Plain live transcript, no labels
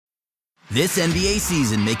This NBA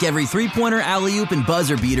season, make every three-pointer, alley-oop, and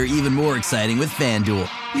buzzer beater even more exciting with FanDuel.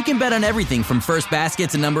 You can bet on everything from first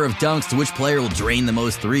basket to number of dunks to which player will drain the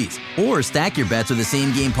most threes. Or stack your bets with the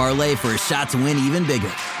same-game parlay for a shot to win even bigger.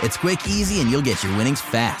 It's quick, easy, and you'll get your winnings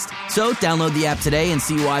fast. So download the app today and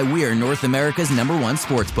see why we're North America's #1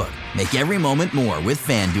 sportsbook. Make every moment more with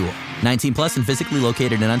FanDuel. 19 plus and physically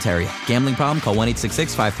located in Ontario. Gambling problem? Call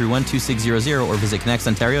 1-866-531-2600 or visit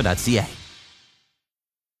connectsontario.ca.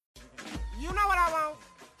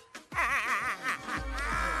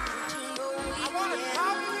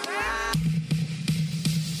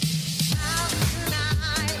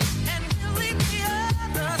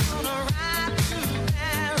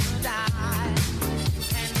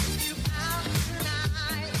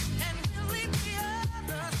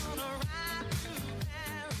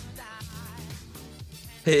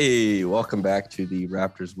 Hey, welcome back to the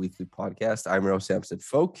Raptors Weekly Podcast. I'm Rose Sampson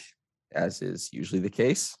Folk, as is usually the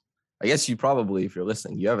case. I guess you probably, if you're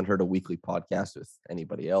listening, you haven't heard a weekly podcast with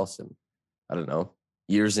anybody else in, I don't know,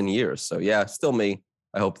 years and years. So yeah, still me.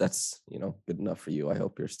 I hope that's, good enough for you. I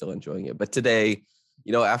hope you're still enjoying it. But today,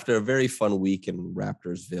 after a very fun week in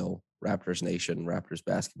Raptorsville, Raptors Nation, Raptors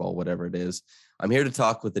basketball, whatever it is, I'm here to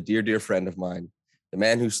talk with a dear, dear friend of mine, the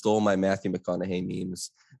man who stole my Matthew McConaughey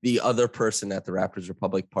memes, the other person at the Raptors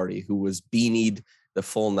Republic party who was beanied the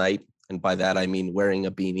full night. And by that, I mean wearing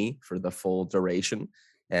a beanie for the full duration.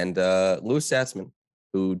 And Louis Zatzman,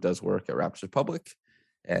 who does work at Raptors Republic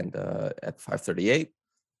and at 538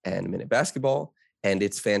 and Minute Basketball. And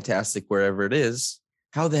it's fantastic wherever it is.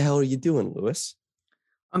 How the hell are you doing, Louis?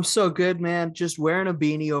 I'm so good, man. Just wearing a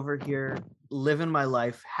beanie over here, living my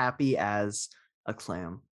life happy as a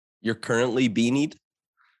clam. You're currently beanied?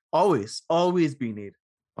 Always beanied.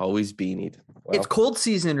 Always beanied. Wow. It's cold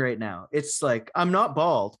season right now. It's like, I'm not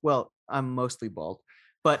bald. Well, I'm mostly bald,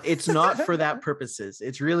 but it's not for that purposes.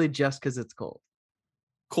 It's really just because it's cold.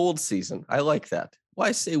 Cold season. I like that.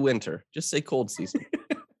 Why say winter? Just say cold season.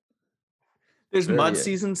 There's mud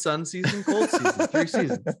season, sun season, cold season, 3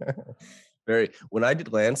 seasons. When I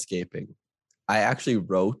did landscaping, I actually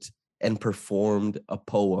wrote and performed a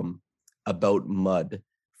poem about mud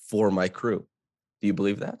for my crew. Do you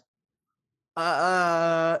believe that?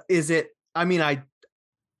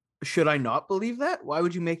 Should I not believe that? Why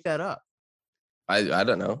would you make that up? I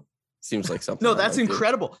don't know. Seems like something. No, that's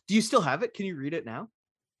incredible. Do you still have it? Can you read it now?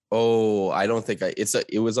 Oh, I don't think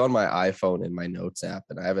it was on my iPhone in my notes app,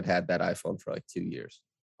 and I haven't had that iPhone for like 2 years.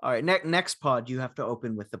 All right. Next pod, you have to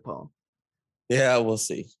open with the poem. Yeah, we'll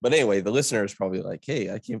see. But anyway, the listener is probably like,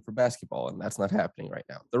 hey, I came for basketball, and that's not happening right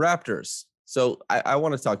now. The Raptors. So I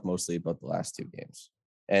want to talk mostly about the last 2 games.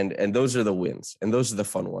 And those are the wins, and those are the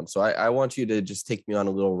fun ones. So I want you to just take me on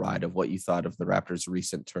a little ride of what you thought of the Raptors'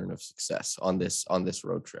 recent turn of success on this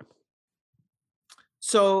road trip.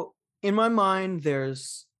 So in my mind,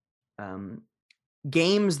 there's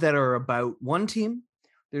games that are about one team,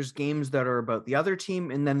 there's games that are about the other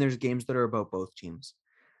team, and then there's games that are about both teams.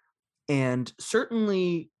 And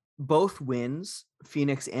certainly both wins,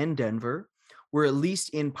 Phoenix and Denver, were at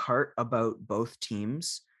least in part about both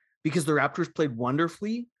teams, because the Raptors played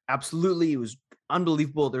wonderfully. Absolutely. It was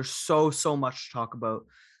unbelievable. There's so much to talk about,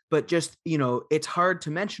 but just, it's hard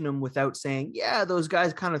to mention them without saying, yeah, those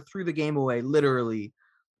guys kind of threw the game away, literally,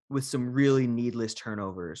 with some really needless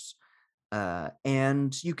turnovers.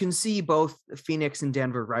 And you can see both Phoenix and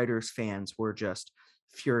Denver Riders fans were just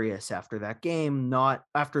furious after that game, not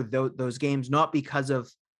after those games, not because of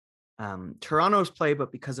Toronto's play,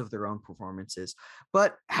 but because of their own performances.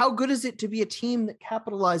 But how good is it to be a team that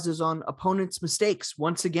capitalizes on opponents' mistakes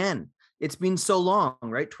once again? It's been so long,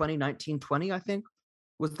 right? 2019-20, I think,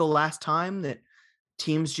 was the last time that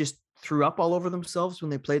teams just threw up all over themselves when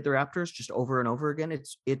they played the Raptors, just over and over again.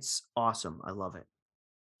 It's awesome. I love it.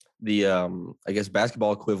 The I guess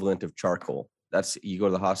basketball equivalent of charcoal. That's, you go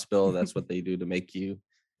to the hospital, that's what they do to make you,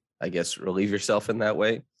 I guess, relieve yourself in that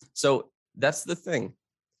way. So that's the thing.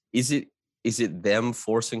 Is it them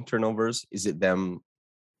forcing turnovers? Is it them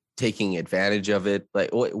taking advantage of it? Like,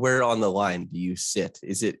 where on the line do you sit?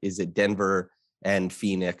 Is it Denver and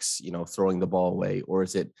Phoenix, throwing the ball away, or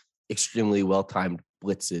is it extremely well-timed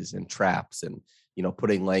blitzes and traps and,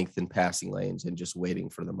 putting length in passing lanes and just waiting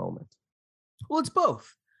for the moment? Well, it's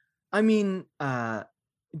both. I mean, it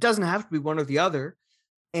doesn't have to be one or the other.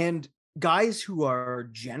 And guys who are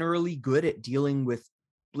generally good at dealing with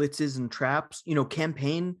blitzes and traps,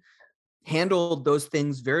 Campaign handled those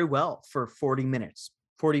things very well for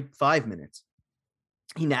 45 minutes.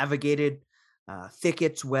 He navigated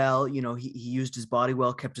thickets well. He used his body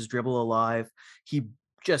well, kept his dribble alive. He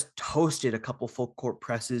just toasted a couple full court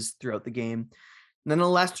presses throughout the game. And then in the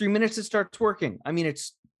last 3 minutes, it starts working. I mean,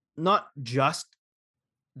 it's not just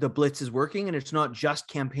the blitz is working and it's not just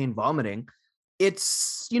campaign vomiting.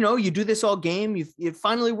 It's, you do this all game. It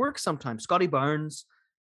finally works sometimes. Scotty Barnes,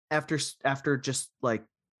 after just like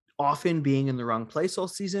often being in the wrong place all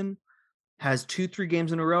season, has 2-3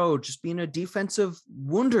 games in a row just being a defensive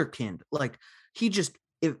wunderkind. Like he just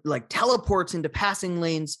teleports into passing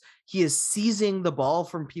lanes. He is seizing the ball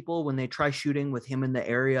from people when they try shooting with him in the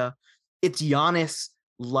area. It's Giannis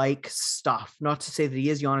like stuff. Not to say that he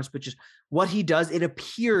is Giannis, but just what he does, it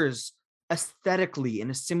appears aesthetically in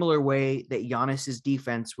a similar way that Giannis's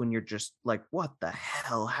defense, when you're just like, what the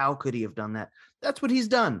hell? How could he have done that? That's what he's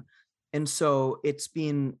done. And so it's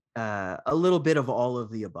been a little bit of all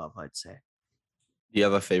of the above, I'd say. Do you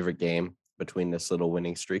have a favorite game between this little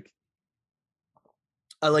winning streak?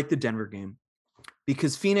 I like the Denver game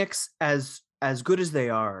because Phoenix, as good as they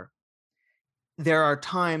are, there are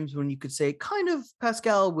times when you could say kind of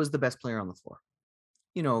Pascal was the best player on the floor.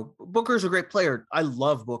 Booker's a great player. I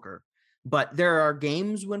love Booker, but there are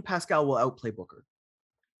games when Pascal will outplay Booker.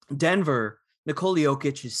 Denver, Nikola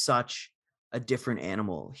Jokic is such a different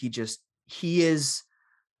animal. He is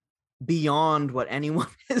beyond what anyone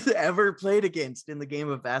has ever played against in the game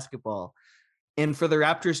of basketball. And for the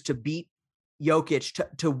Raptors to beat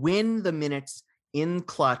Jokic, to win the minutes in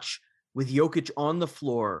clutch with Jokic on the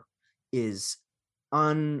floor is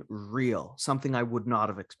unreal, something I would not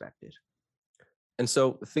have expected. And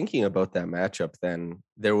so thinking about that matchup, then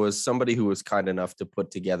there was somebody who was kind enough to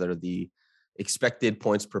put together the expected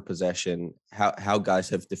points per possession, how guys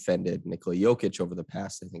have defended Nikola Jokic over the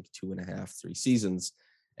past, I think, 2.5, 3 seasons.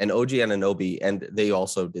 And OG Anunoby, and they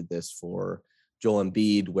also did this for Joel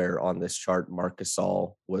Embiid, where on this chart, Marc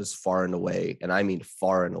Gasol was far and away, and I mean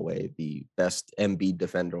far and away, the best Embiid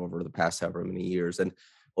defender over the past however many years. And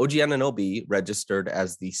OG Anunoby registered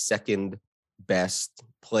as the second best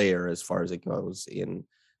player as far as it goes in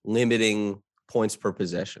limiting points per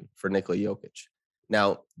possession for Nikola Jokic.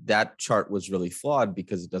 Now, that chart was really flawed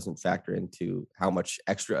because it doesn't factor into how much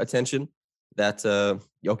extra attention that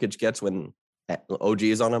Jokic gets when OG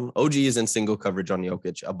is on him. OG is in single coverage on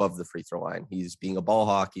Jokic above the free throw line. He's being a ball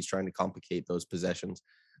hawk. He's trying to complicate those possessions.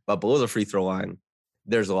 But below the free throw line,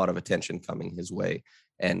 there's a lot of attention coming his way,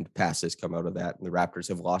 and passes come out of that. And the Raptors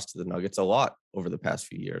have lost to the Nuggets a lot over the past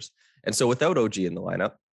few years. And so without OG in the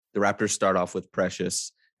lineup, the Raptors start off with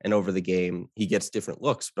Precious, and over the game, he gets different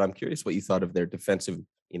looks. But I'm curious what you thought of their defensive,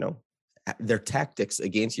 their tactics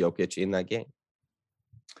against Jokic in that game.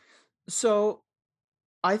 So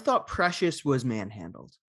I thought Precious was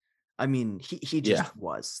manhandled. I mean, he just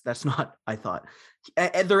was. That's not, I thought.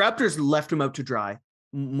 And the Raptors left him out to dry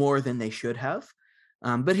more than they should have.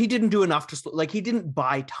 But he didn't do enough he didn't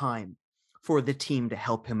buy time for the team to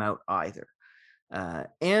help him out either.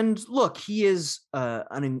 And look, he is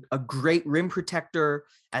a great rim protector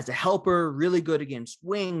as a helper, really good against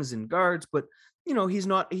wings and guards, but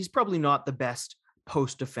he's probably not the best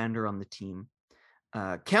post defender on the team.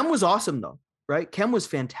 Kem was awesome though, right? Kem was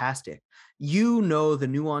fantastic. The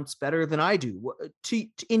nuance better than I do.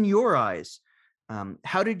 In your eyes,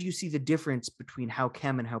 how did you see the difference between how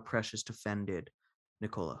Kem and how Precious defended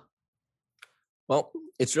Nikola? Well,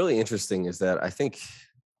 it's really interesting is that I think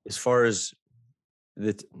as far as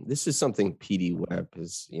this is something PD Webb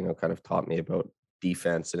has, kind of taught me about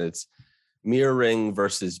defense, and it's mirroring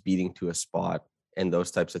versus beating to a spot and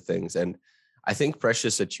those types of things. And I think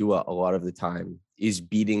Precious Achiuwa a lot of the time is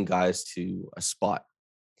beating guys to a spot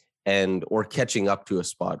or catching up to a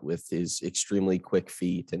spot with his extremely quick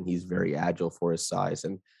feet, and he's very agile for his size,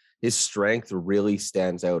 and his strength really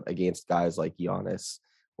stands out against guys like Giannis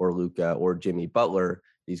or Luka or Jimmy Butler,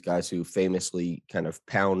 these guys who famously kind of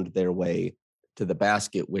pound their way to the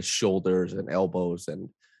basket with shoulders and elbows and,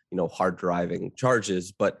 hard driving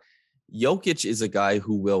charges. But Jokic is a guy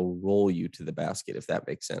who will roll you to the basket, if that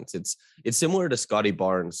makes sense. It's similar to Scotty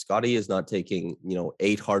Barnes. Scotty is not taking,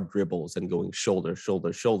 8 hard dribbles and going shoulder,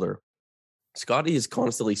 shoulder, shoulder. Scotty is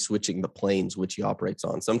constantly switching the planes which he operates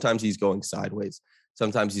on. Sometimes he's going sideways.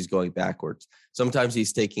 Sometimes he's going backwards. Sometimes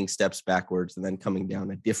he's taking steps backwards and then coming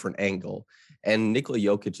down a different angle. And Nikola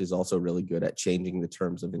Jokic is also really good at changing the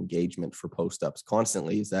terms of engagement for post-ups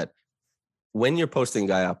constantly. Is that when you're posting a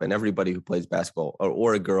guy up, and everybody who plays basketball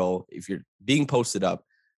or a girl, if you're being posted up,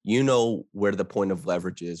 where the point of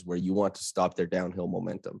leverage is, where you want to stop their downhill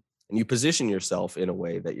momentum. And you position yourself in a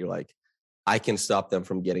way that you're like, I can stop them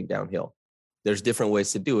from getting downhill. There's different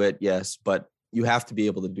ways to do it, yes, but you have to be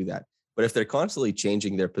able to do that. But if they're constantly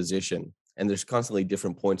changing their position and there's constantly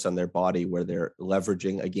different points on their body where they're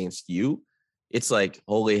leveraging against you, it's like,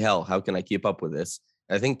 holy hell, how can I keep up with this?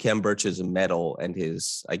 I think Kem Birch's medal and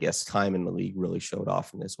his, time in the league really showed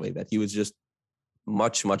off in this way, that he was just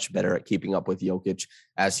much, much better at keeping up with Jokic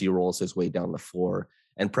as he rolls his way down the floor.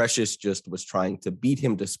 And Precious just was trying to beat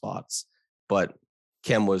him to spots, but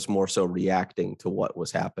Kem was more so reacting to what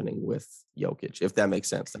was happening with Jokic, if that makes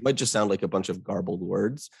sense. That might just sound like a bunch of garbled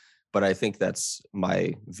words, but I think that's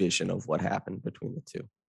my vision of what happened between the two.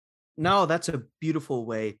 No, that's a beautiful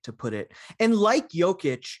way to put it. And like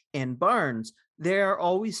Jokic and Barnes, they're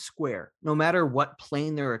always square. No matter what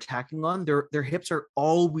plane they're attacking on, their hips are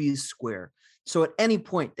always square. So at any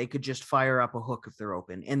point, they could just fire up a hook if they're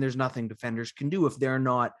open. And there's nothing defenders can do if they're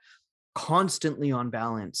not constantly on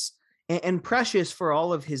balance. And Precious, for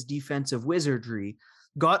all of his defensive wizardry,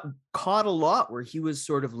 got caught a lot where he was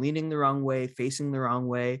sort of leaning the wrong way, facing the wrong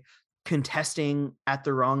way, contesting at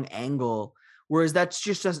the wrong angle. Whereas that's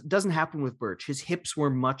just doesn't happen with Birch. His hips were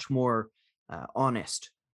much more honest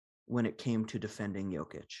when it came to defending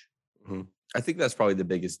Jokic. Mm-hmm. I think that's probably the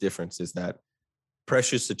biggest difference is that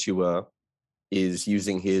Precious Achiuwa is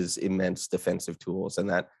using his immense defensive tools, and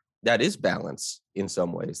that is balance in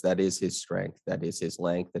some ways. That is his strength. That is his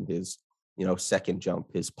length and his, second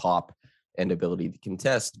jump, his pop and ability to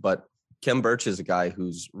contest. But Kem Birch is a guy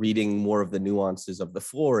who's reading more of the nuances of the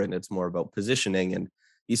floor, and it's more about positioning. And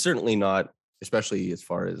he's certainly not, especially as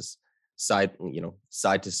far as side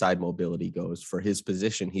to side mobility goes, for his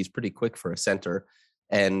position, he's pretty quick for a center.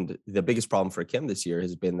 And the biggest problem for Kem this year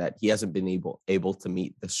has been that he hasn't been able to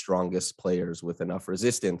meet the strongest players with enough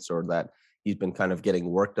resistance, or that he's been kind of getting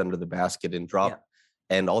worked under the basket and drop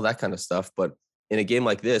and all that kind of stuff. But in a game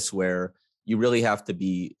like this, where you really have to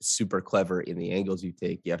be super clever in the angles you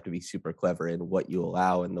take, you have to be super clever in what you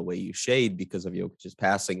allow and the way you shade because of Jokic's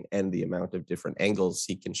passing and the amount of different angles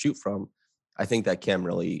he can shoot from. I think that Kem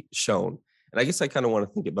really shown. And I guess I kind of want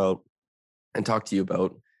to think about and talk to you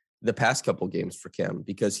about the past couple games for Kem,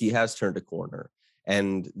 because he has turned a corner.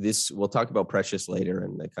 And we'll talk about Precious later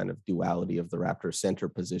and the kind of duality of the Raptors center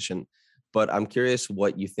position. But I'm curious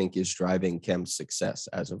what you think is driving Kem's success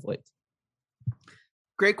as of late.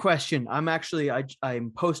 Great question.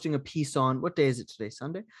 I'm posting a piece on, what day is it today?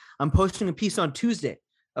 Sunday? I'm posting a piece on Tuesday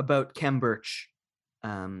about Kem Birch.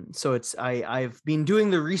 So I've been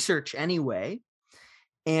doing the research anyway.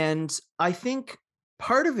 And I think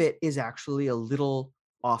part of it is actually a little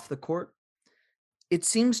off the court. It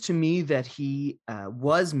seems to me that he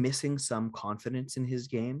was missing some confidence in his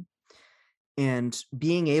game, and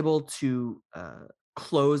being able to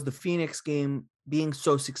close the Phoenix game, being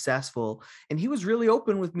so successful. And he was really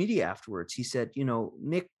open with media afterwards. He said,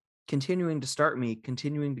 Nick continuing to start me,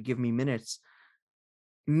 continuing to give me minutes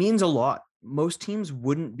means a lot. Most teams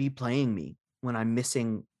wouldn't be playing me when I'm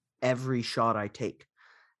missing every shot I take.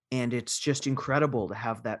 And it's just incredible to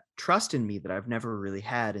have that trust in me that I've never really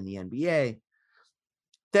had in the NBA.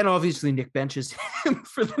 Then obviously Nick benches him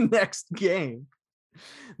for the next game.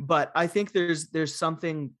 But I think there's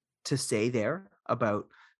something to say there about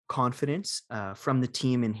confidence from the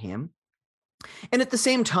team in him. And at the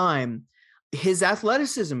same time, his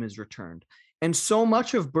athleticism is returned. And so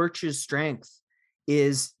much of Birch's strength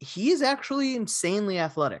is he is actually insanely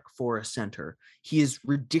athletic for a center. He is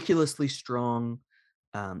ridiculously strong.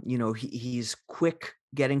 He's quick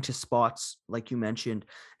getting to spots, like you mentioned,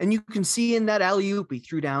 and you can see in that alley-oop he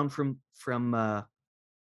threw down from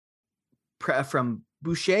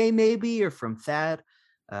Boucher maybe, or from Thad.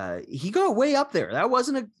 He got way up there. That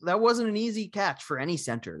wasn't an easy catch for any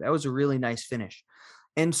center. That was a really nice finish.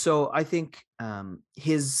 And so I think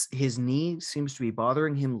his knee seems to be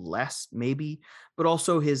bothering him less, maybe, but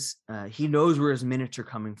also he knows where his minutes are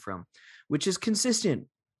coming from, which is consistent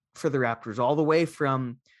for the Raptors, all the way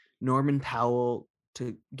from Norman Powell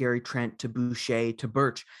to Gary Trent to Boucher to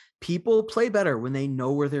Birch. People play better when they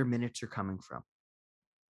know where their minutes are coming from.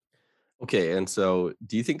 Okay, and so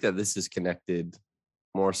do you think that this is connected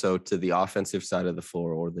more so to the offensive side of the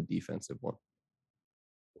floor or the defensive one?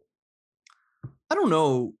 I don't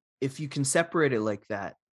know if you can separate it like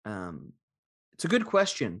that. It's a good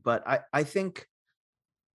question, but I think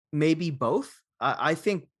maybe both. I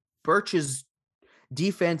think Birch's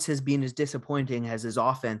defense has been as disappointing as his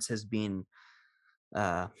offense has been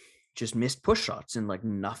just missed push shots and like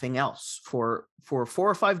nothing else for 4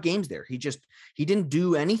 or 5 games there. He didn't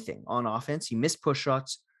do anything on offense. He missed push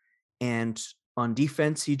shots, and on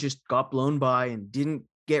defense, he just got blown by and didn't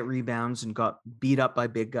get rebounds and got beat up by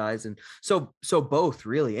big guys. And so both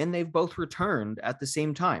really, and they've both returned at the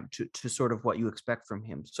same time to sort of what you expect from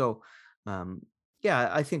him. So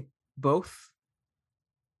I think both.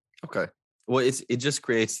 Okay. Well, it just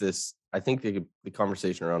creates this, I think the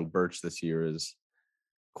conversation around Birch this year is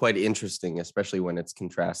quite interesting, especially when it's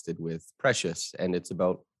contrasted with Precious. And it's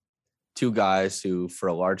about two guys who, for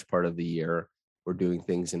a large part of the year, were doing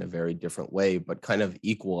things in a very different way, but kind of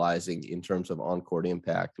equalizing in terms of on-court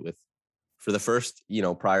impact with, for the first,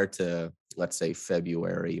 prior to, let's say,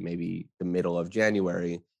 February, maybe the middle of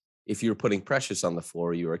January, if you were putting Precious on the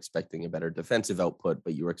floor, you were expecting a better defensive output,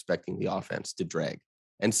 but you were expecting the offense to drag,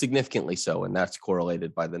 and significantly so. And that's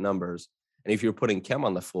correlated by the numbers. And if you're putting Kem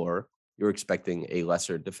on the floor, you're expecting a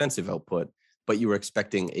lesser defensive output, but you were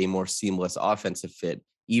expecting a more seamless offensive fit,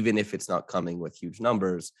 even if it's not coming with huge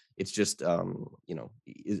numbers. It's just, a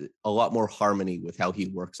lot more harmony with how he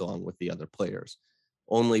works along with the other players.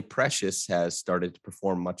 Only Precious has started to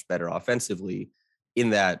perform much better offensively,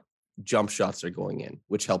 in that jump shots are going in,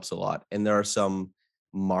 which helps a lot. And there are some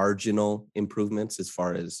marginal improvements as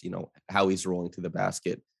far as, how he's rolling to the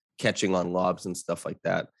basket, catching on lobs and stuff like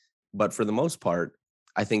that. But for the most part,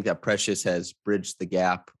 I think that Precious has bridged the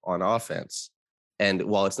gap on offense. And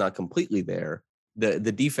while it's not completely there, the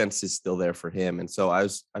defense is still there for him. And so I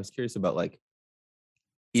was curious about, like,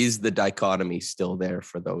 is the dichotomy still there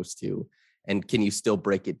for those two? And can you still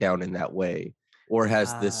break it down in that way? Or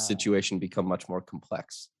has this situation become much more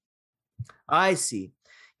complex? I see.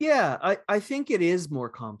 Yeah, I think it is more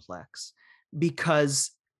complex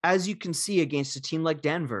because, as you can see, against a team like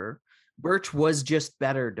Denver, Birch was just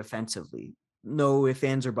better defensively. No ifs,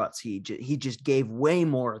 ands, or buts. He just gave way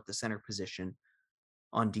more at the center position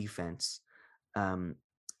on defense.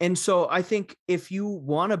 And so I think if you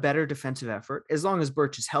want a better defensive effort, as long as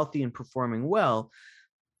Birch is healthy and performing well,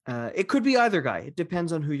 it could be either guy. It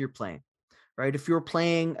depends on who you're playing, right? If you're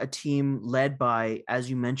playing a team led by, as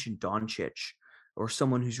you mentioned, Doncic, or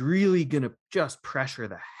someone who's really going to just pressure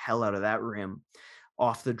the hell out of that rim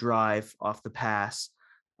off the drive, off the pass,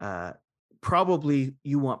 probably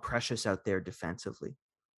you want Precious out there defensively.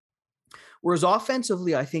 Whereas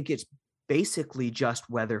offensively, I think it's basically just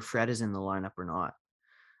whether Fred is in the lineup or not.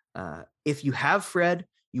 If you have Fred,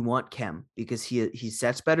 you want Kem because he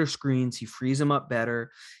sets better screens. He frees them up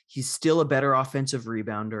better. He's still a better offensive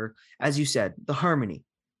rebounder. As you said, the harmony.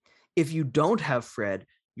 If you don't have Fred,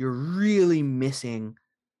 you're really missing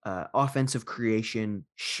offensive creation,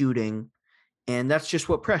 shooting. And that's just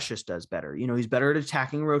what Precious does better. He's better at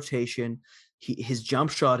attacking rotation. His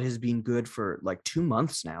jump shot has been good for like 2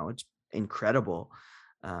 months now. It's incredible.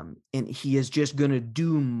 And he is just going to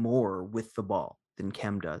do more with the ball than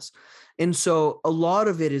Kem does. And so a lot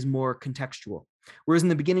of it is more contextual. Whereas in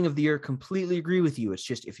the beginning of the year, completely agree with you. It's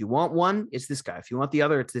just, if you want one, it's this guy. If you want the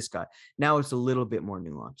other, it's this guy. Now it's a little bit more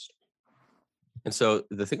nuanced. And so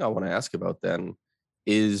the thing I want to ask about then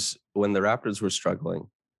is, when the Raptors were struggling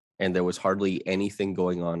and there was hardly anything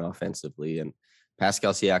going on offensively, and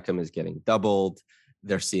Pascal Siakam is getting doubled,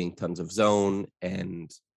 they're seeing tons of zone,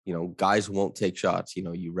 and, guys won't take shots.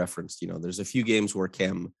 You referenced, there's a few games where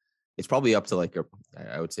Kem, it's probably up to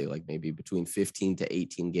I would say maybe between 15 to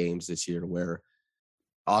 18 games this year where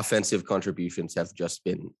offensive contributions have just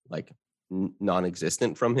been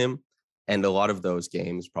non-existent from him. And a lot of those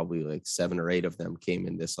games, probably 7 or 8 of them, came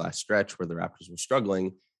in this last stretch where the Raptors were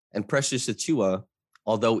struggling. And Precious Achiuwa,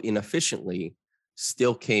 although inefficiently,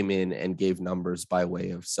 still came in and gave numbers by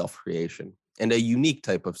way of self-creation, and a unique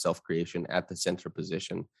type of self-creation at the center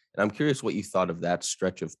position. And I'm curious what you thought of that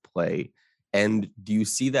stretch of play. And do you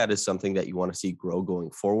see that as something that you want to see grow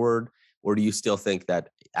going forward? Or do you still think that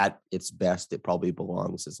at its best, it probably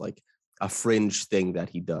belongs as a fringe thing that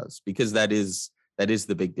he does? Because that is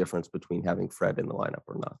the big difference between having Fred in the lineup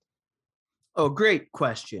or not. Oh, great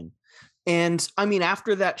question. And I mean,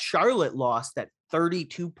 after that Charlotte loss, that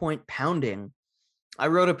 32-point pounding, I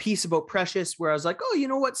wrote a piece about Precious where I was like, oh, you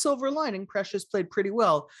know what? Silver lining, Precious played pretty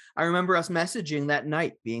well. I remember us messaging that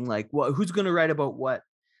night being like, well, who's going to write about what?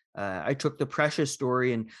 I took the Precious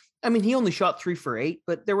story, and I mean, he only shot 3 for 8,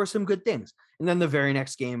 but there were some good things. And then the very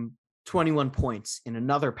next game, 21 points in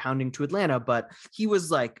another pounding to Atlanta, but he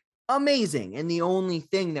was amazing. And the only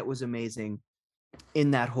thing that was amazing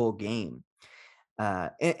in that whole game.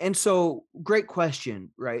 And so great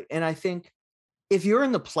question, right? And I think if you're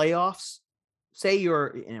in the playoffs, say you're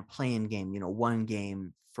in a play-in game, one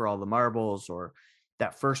game for all the marbles or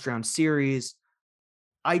that first round series,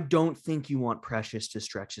 I don't think you want Precious to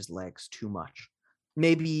stretch his legs too much.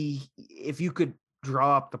 Maybe if you could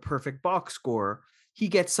draw up the perfect box score, he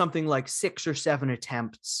gets something like 6 or 7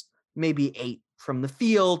 attempts, maybe 8 from the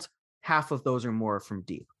field. Half of those are more from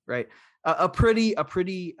deep, right? A pretty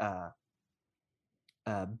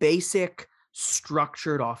basic,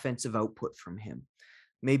 structured offensive output from him.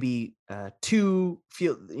 Maybe 2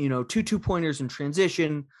 2-pointers in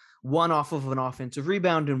transition, one off of an offensive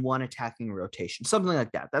rebound and one attacking rotation, something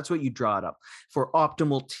like that. That's what you draw it up for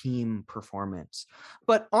optimal team performance.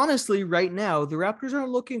 But honestly, right now, the Raptors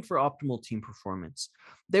aren't looking for optimal team performance.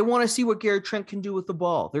 They want to see what Gary Trent can do with the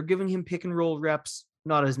ball. They're giving him pick and roll reps,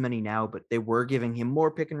 not as many now, but they were giving him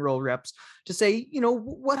more pick and roll reps to say,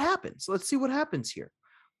 what happens? Let's see what happens here.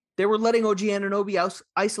 They were letting OG Anunoby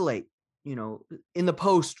isolate, in the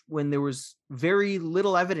post when there was very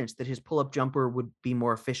little evidence that his pull-up jumper would be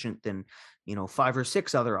more efficient than, 5 or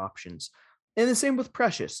 6 other options. And the same with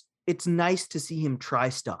Precious. It's nice to see him try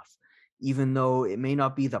stuff, even though it may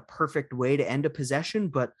not be the perfect way to end a possession,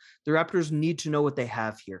 but the Raptors need to know what they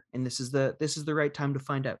have here. And this is the right time to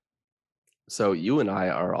find out. So you and I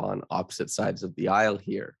are on opposite sides of the aisle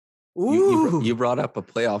here. Ooh. You brought up a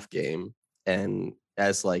playoff game, and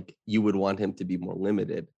as like you would want him to be more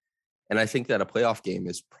limited. And I think that a playoff game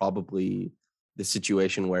is probably the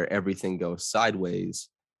situation where everything goes sideways.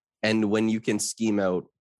 And when you can scheme out,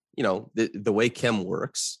 the way Kem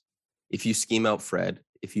works, if you scheme out Fred,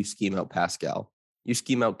 if you scheme out Pascal, you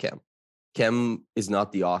scheme out Kem. Kem is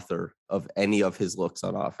not the author of any of his looks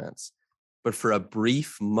on offense. But for a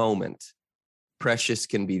brief moment, Precious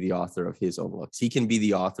can be the author of his own looks. He can be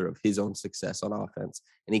the author of his own success on offense,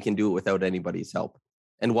 and he can do it without anybody's help.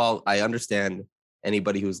 And while I understand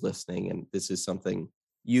anybody who's listening, and this is something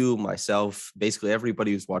you, myself, basically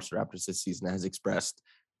everybody who's watched the Raptors this season has expressed,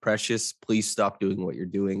 Precious, please stop doing what you're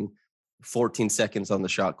doing. 14 seconds on the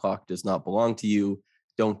shot clock does not belong to you.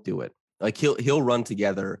 Don't do it. Like he'll run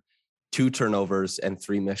together 2 turnovers and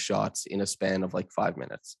 3 missed shots in a span of like 5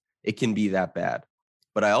 minutes. It can be that bad.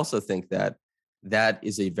 But I also think that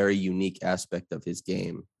is a very unique aspect of his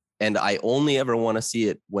game. And I only ever want to see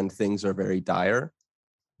it when things are very dire.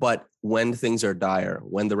 But when things are dire,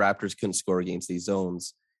 when the Raptors couldn't score against these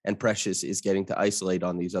zones and Precious is getting to isolate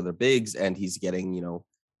on these other bigs and he's getting,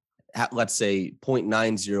 let's say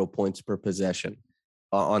 0.90 points per possession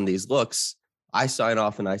on these looks, I sign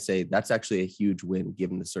off and I say that's actually a huge win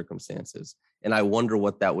given the circumstances. And I wonder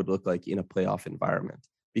what that would look like in a playoff environment,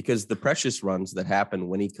 because the Precious runs that happen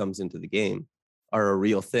when he comes into the game are a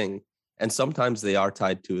real thing. And sometimes they are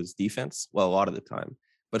tied to his defense. Well, a lot of the time,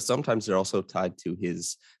 but sometimes they're also tied to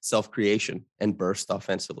his self-creation and burst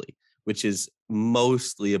offensively, which is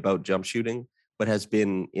mostly about jump shooting, but has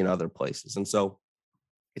been in other places. And so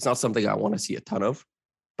it's not something I want to see a ton of,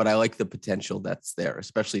 but I like the potential that's there,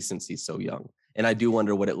 especially since he's so young. And I do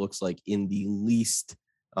wonder what it looks like in the least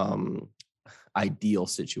ideal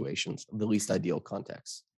situations, the least ideal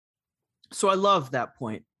context. So I love that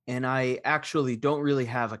point. And I actually don't really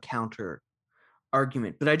have a counter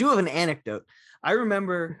argument, but I do have an anecdote. I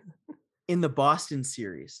remember in the Boston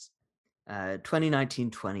series,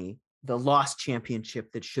 2019-20, the lost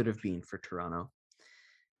championship that should have been for Toronto.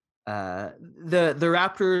 The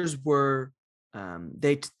Raptors were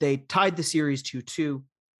they tied the series 2-2,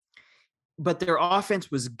 but their offense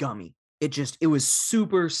was gummy. It was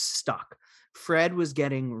super stuck. Fred was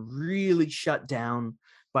getting really shut down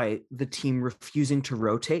by the team refusing to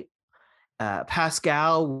rotate.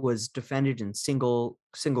 Pascal was defended in single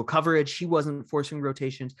coverage. He wasn't forcing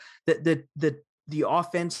rotations. The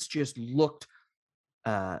offense just looked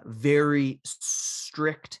very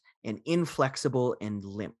strict and inflexible and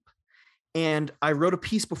limp. And I wrote a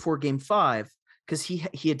piece before Game 5 because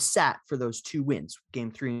he had sat for those 2 wins, Game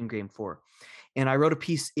 3 and Game 4. And I wrote a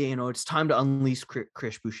piece, it's time to unleash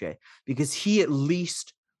Chris Boucher, because he at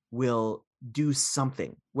least will do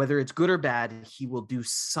something, whether it's good or bad. He will do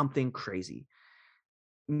something crazy.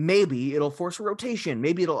 Maybe it'll force a rotation.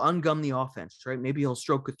 Maybe it'll ungum the offense, right? Maybe he'll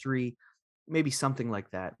stroke a 3, maybe something like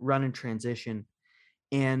that, run in transition.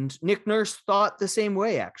 And Nick Nurse thought the same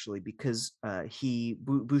way, actually, because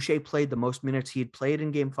Boucher played the most minutes he had played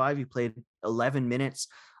in Game 5. He played 11 minutes.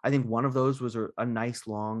 I think one of those was a nice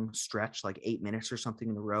long stretch, like 8 minutes or something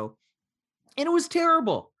in a row. And it was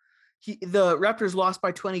terrible. The Raptors lost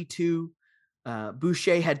by 22.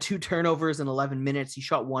 Boucher had 2 turnovers in 11 minutes. He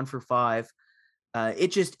shot 1 for 5.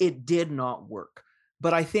 It did not work.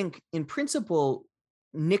 But I think in principle,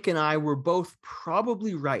 Nick and I were both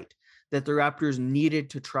probably right that the Raptors needed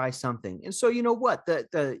to try something. And so, you know what,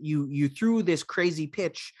 you threw this crazy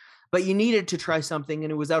pitch, but you needed to try something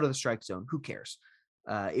and it was out of the strike zone. Who cares?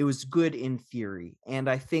 It was good in theory. And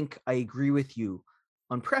I think I agree with you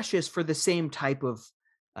on Precious for the same type of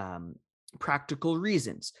practical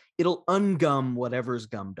reasons. It'll ungum whatever's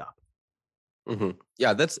gummed up. Mm-hmm.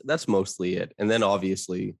 Yeah, that's mostly it. And then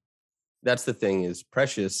obviously that's the thing, is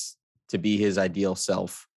Precious, to be his ideal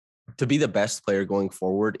self, to be the best player going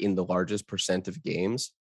forward in the largest percent of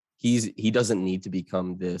games, he doesn't need to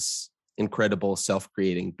become this incredible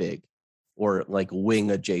self-creating big. or like wing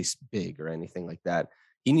a Jace big or anything like that.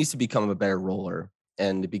 He needs to become a better roller.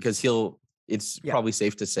 And because it's probably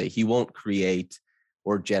safe to say he won't create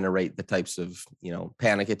or generate the types of,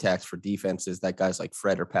 panic attacks for defenses that guys like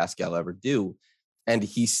Fred or Pascal ever do. And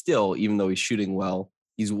he's still, even though he's shooting well,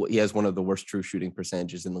 he has one of the worst true shooting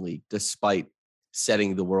percentages in the league, despite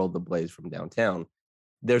setting the world ablaze from downtown.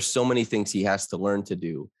 There's so many things he has to learn to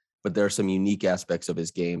do, but there are some unique aspects of his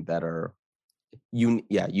game that are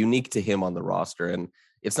unique to him on the roster. And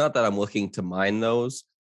it's not that I'm looking to mine those,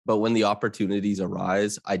 but when the opportunities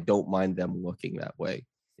arise, I don't mind them looking that way,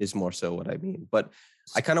 is more so what I mean. But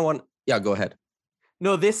I kind of go ahead.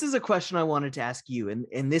 No, this is a question I wanted to ask you,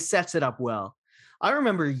 and this sets it up well. I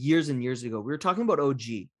remember years and years ago, we were talking about OG.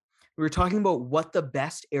 We were talking about what the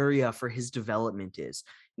best area for his development is.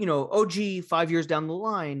 OG 5 years down the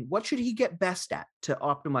line, what should he get best at to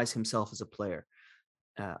optimize himself as a player?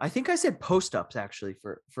 I think I said post-ups actually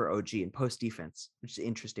for OG and post defense, which is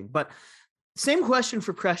interesting. But same question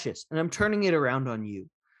for Precious, and I'm turning it around on you.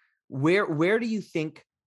 Where do you think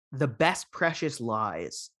the best Precious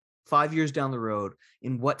lies 5 years down the road,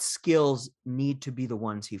 in what skills need to be the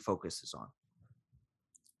ones he focuses on?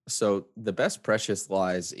 So the best Precious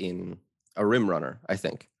lies in a rim runner, I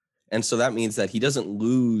think. And so that means that he doesn't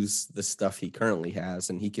lose the stuff he currently has,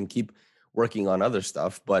 and he can keep working on other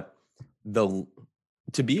stuff. But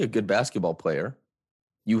to be a good basketball player,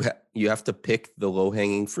 you have to pick the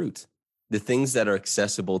low-hanging fruit, the things that are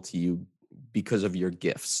accessible to you because of your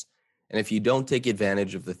gifts. And if you don't take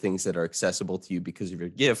advantage of the things that are accessible to you because of your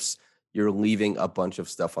gifts, you're leaving a bunch of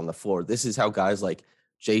stuff on the floor. This is how guys like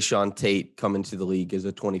Jayshawn Tate come into the league as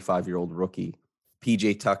a 25-year-old rookie.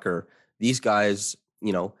 PJ Tucker, these guys,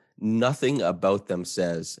 nothing about them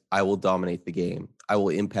says, I will dominate the game. I will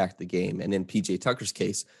impact the game. And in PJ Tucker's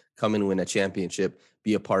case, come and win a championship,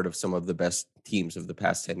 be a part of some of the best teams of the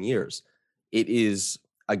past 10 years. It is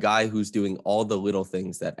a guy who's doing all the little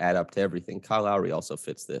things that add up to everything. Kyle Lowry also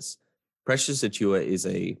fits this. Precious Achiuwa is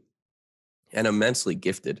an immensely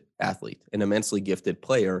gifted athlete, an immensely gifted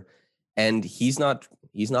player, and he's not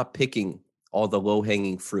picking all the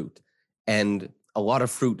low-hanging fruit. And a lot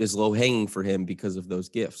of fruit is low-hanging for him because of those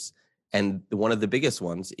gifts. And one of the biggest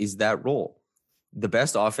ones is that role. The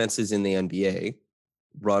best offenses in the NBA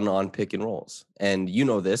run on pick and rolls. And you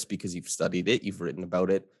know this because you've studied it, you've written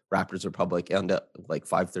about it, Raptors Republic and like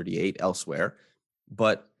 538 elsewhere.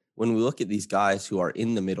 But when we look at these guys who are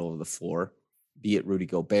in the middle of the floor, be it Rudy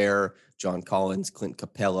Gobert, John Collins, Clint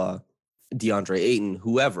Capella, DeAndre Ayton,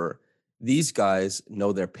 whoever, these guys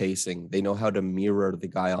know their pacing. They know how to mirror the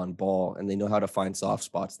guy on ball, and they know how to find soft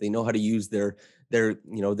spots. They know how to use their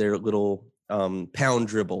little pound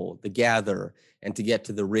dribble, the gather, and to get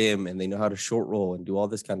to the rim, and they know how to short roll and do all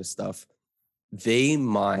this kind of stuff. They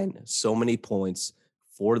mine so many points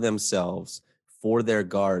for themselves, for their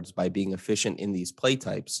guards, by being efficient in these play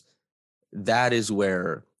types. That is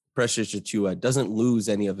where Precious Achiuwa doesn't lose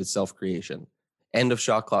any of his self-creation. End of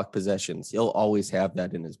shot clock possessions, he'll always have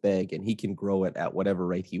that in his bag, and he can grow it at whatever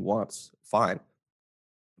rate he wants. Fine.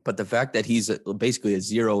 But the fact that he's basically a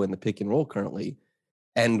zero in the pick and roll currently,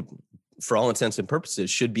 and for all intents and purposes,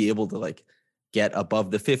 should be able to get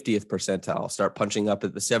above the 50th percentile, start punching up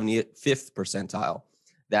at the 75th percentile.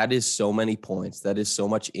 That is so many points. That is so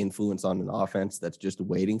much influence on an offense that's just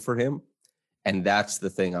waiting for him. And that's the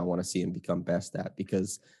thing I want to see him become best at,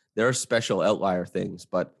 because there are special outlier things,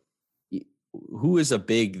 but who is a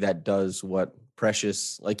big that does what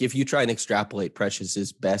Precious, if you try and extrapolate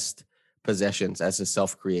Precious's best possessions as a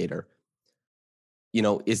self-creator,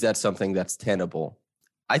 is that something that's tenable?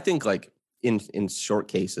 I think in short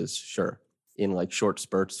cases, sure. In short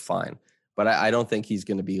spurts, fine. But I don't think he's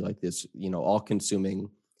going to be this, all-consuming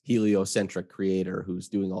heliocentric creator who's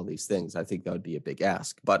doing all these things. I think that would be a big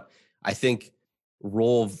ask. But I think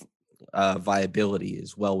role viability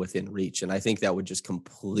is well within reach. And I think that would just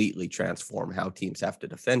completely transform how teams have to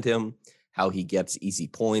defend him, how he gets easy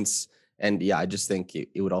points. And I just think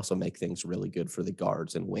it would also make things really good for the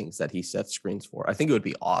guards and wings that he sets screens for. I think it would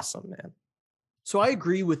be awesome, man. So I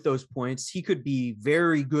agree with those points. He could be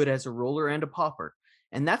very good as a roller and a popper,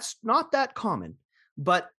 and that's not that common.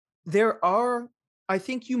 But I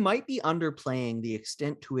think you might be underplaying the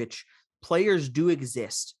extent to which players do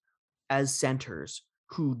exist as centers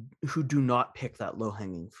who do not pick that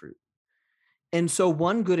low-hanging fruit. And so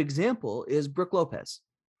one good example is Brook Lopez.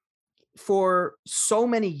 For so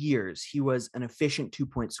many years, he was an efficient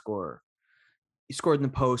 2-point scorer. He scored in the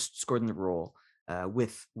post, scored in the roll.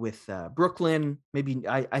 With Brooklyn, maybe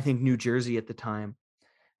I think New Jersey at the time.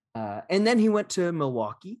 And then he went to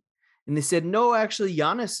Milwaukee, and they said, no, actually,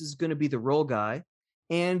 Giannis is going to be the role guy,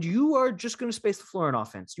 and you are just going to space the floor on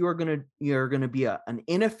offense. You're going to be an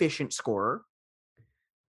inefficient scorer,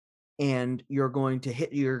 and you're going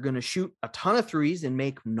to shoot a ton of threes and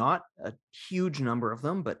make not a huge number of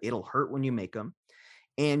them, but it'll hurt when you make them.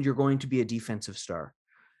 And you're going to be a defensive star.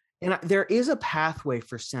 And there is a pathway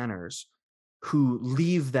for centers who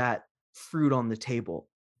leave that fruit on the table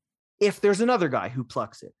if there's another guy who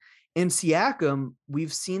plucks it. And Siakam,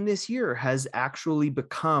 we've seen this year, has actually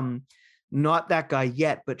become not that guy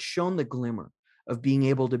yet, but shown the glimmer of being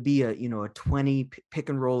able to be a 20 pick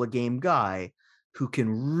and roll a game guy who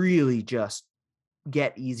can really just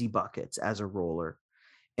get easy buckets as a roller.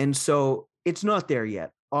 And so it's not there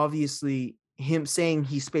yet. Obviously, him saying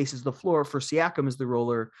he spaces the floor for Siakam as the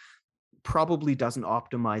roller probably doesn't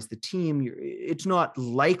optimize the team. It's not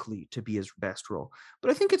likely to be his best role,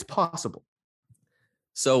 but I think it's possible.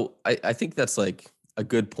 So I think that's like a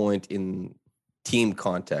good point in team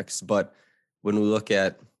context. But when we look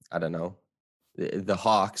at, I don't know, the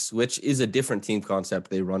Hawks, which is a different team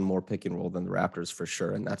concept, they run more pick and roll than the Raptors for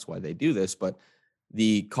sure. And that's why they do this. But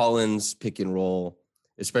the Collins pick and roll,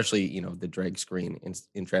 especially, the drag screen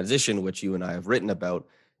in transition, which you and I have written about,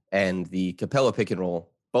 and the Capella pick and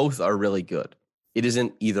roll, both are really good. It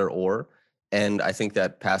isn't either or. And I think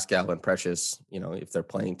that Pascal and Precious, if they're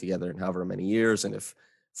playing together in however many years, and if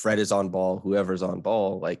Fred is on ball, whoever's on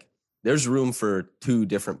ball, like there's room for two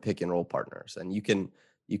different pick and roll partners, and you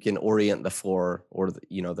can orient the floor or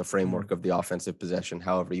the framework of the offensive possession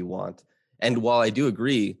however you want. And while I do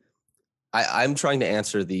agree, I'm trying to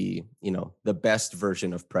answer the best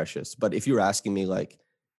version of Precious. But if you're asking me, like,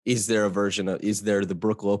 is there the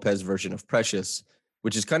Brook Lopez version of Precious,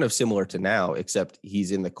 which is kind of similar to now, except he's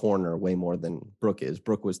in the corner way more than Brook is.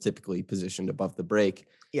 Brook was typically positioned above the break.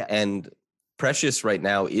 Yeah. And Precious right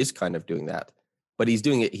now is kind of doing that, but he's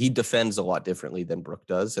doing it. He defends a lot differently than Brook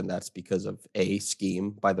does. And that's because of A, scheme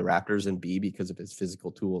by the Raptors, and B, because of his physical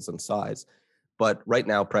tools and size. But right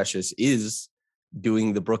now, Precious is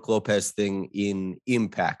doing the Brook Lopez thing in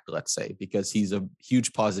impact, let's say, because he's a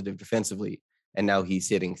huge positive defensively, and now he's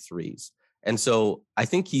hitting threes. And so I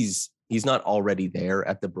think he's not already there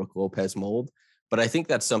at the Brook Lopez mold, but I think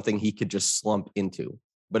that's something he could just slump into.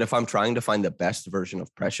 But if I'm trying to find the best version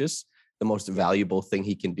of Precious, the most valuable thing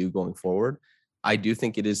he can do going forward, I do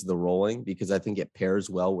think it is the rolling, because I think it pairs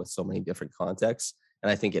well with so many different contexts,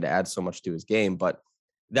 and I think it adds so much to his game. But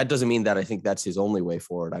that doesn't mean that I think that's his only way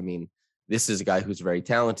forward. I mean, this is a guy who's very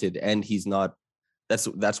talented, and he's not.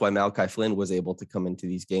 That's why Malachi Flynn was able to come into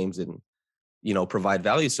these games and provide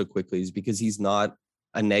value so quickly, is because he's not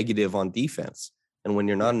a negative on defense. And when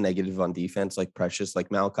you're not a negative on defense, like Precious,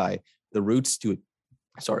 like Malachi, the routes to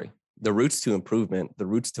improvement, the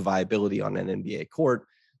routes to viability on an NBA court,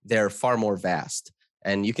 they're far more vast.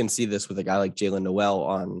 And you can see this with a guy like Jalen Noel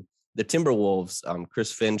on the Timberwolves.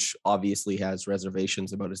 Chris Finch obviously has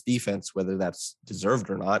reservations about his defense, whether that's deserved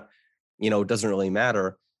or not, it doesn't really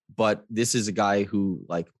matter. But this is a guy who,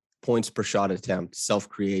 like, points per shot attempt,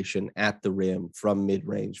 self-creation at the rim, from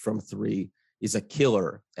mid-range, from three, is a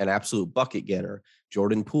killer, an absolute bucket getter.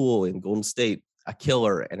 Jordan Poole in Golden State, a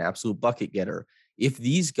killer, an absolute bucket getter. If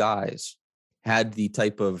these guys had the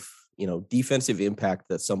type of, defensive impact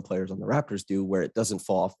that some players on the Raptors do, where it doesn't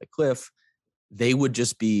fall off the cliff, they would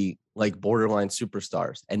just be like borderline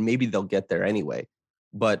superstars, and maybe they'll get there anyway.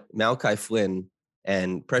 But Malachi Flynn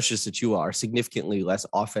and Precious Achiuwa are significantly less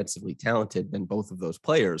offensively talented than both of those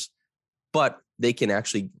players, but they can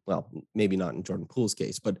actually, well, maybe not in Jordan Poole's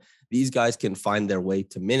case, but these guys can find their way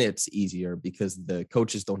to minutes easier because the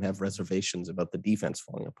coaches don't have reservations about the defense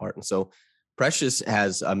falling apart. And so Precious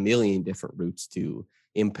has a million different routes to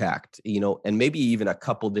impact, and maybe even a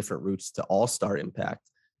couple different routes to all-star impact,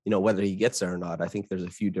 whether he gets there or not. I think there's a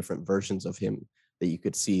few different versions of him that you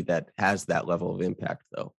could see that has that level of impact,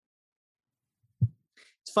 though.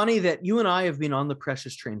 It's funny that you and I have been on the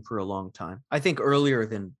Precious train for a long time. I think earlier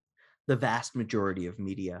than the vast majority of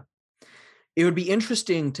media. It would be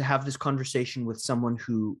interesting to have this conversation with someone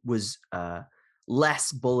who was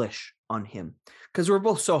less bullish on him, because we're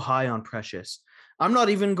both so high on Precious. I'm not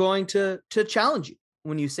even going to challenge you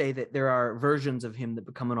when you say that there are versions of him that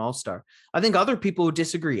become an all-star. I think other people would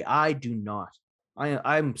disagree. I do not.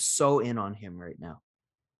 I'm so in on him right now.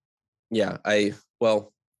 Yeah,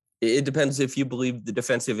 it depends if you believe the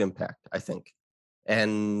defensive impact, I think.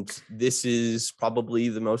 And this is probably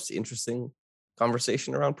the most interesting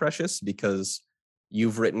conversation around Precious, because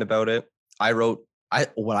you've written about it. I wrote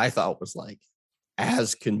what I thought was like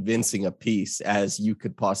as convincing a piece as you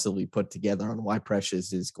could possibly put together on why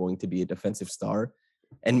Precious is going to be a defensive star.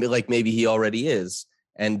 And like, maybe he already is.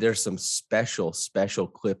 And there's some special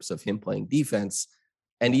clips of him playing defense.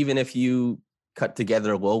 And even if you cut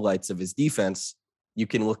together lowlights of his defense, you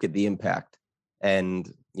can look at the impact.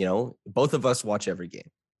 And, both of us watch every game.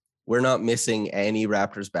 We're not missing any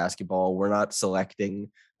Raptors basketball. We're not selecting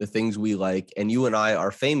the things we like. And you and I are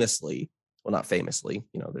not famously,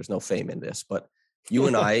 there's no fame in this, but you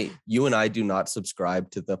and I do not subscribe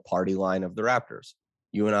to the party line of the Raptors.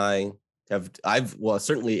 You and I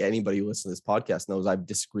certainly anybody who listens to this podcast knows I've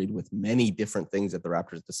disagreed with many different things that the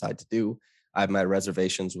Raptors decide to do. I have my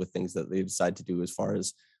reservations with things that they decide to do as far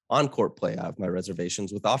as on-court play. I have my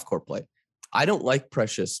reservations with off-court play. I don't like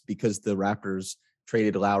Precious because the Raptors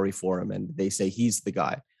traded Lowry for him and they say he's the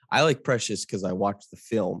guy. I like Precious because I watched the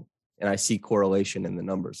film and I see correlation in the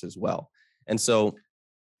numbers as well. And so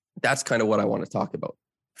that's kind of what I want to talk about.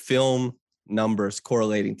 Film, numbers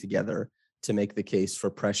correlating together to make the case for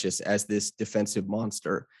Precious as this defensive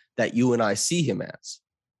monster that you and I see him as.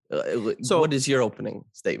 So what is your opening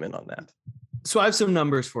statement on that? So I have some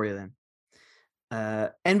numbers for you then.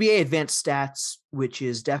 NBA Advanced Stats, which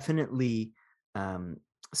is definitely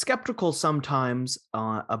skeptical sometimes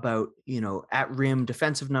about, at rim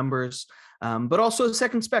defensive numbers, but also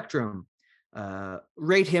Second Spectrum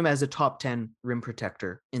rate him as a top 10 rim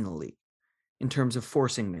protector in the league in terms of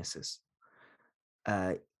forcing misses.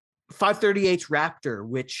 538's Raptor,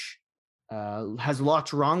 which has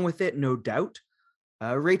lots wrong with it, no doubt,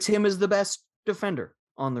 rates him as the best defender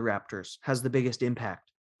on the Raptors, has the biggest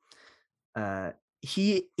impact.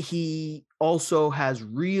 He also has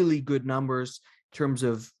really good numbers in terms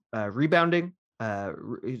of rebounding,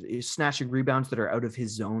 snatching rebounds that are out of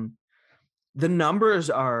his zone. The numbers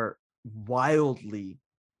are wildly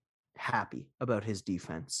happy about his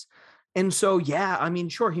defense. And so,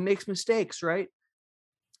 sure, he makes mistakes, right?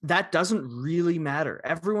 That doesn't really matter.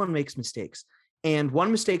 Everyone makes mistakes. And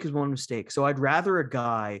one mistake is one mistake. So I'd rather a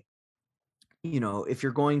guy, if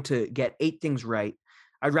you're going to get 8 things right,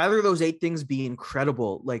 I'd rather those 8 things be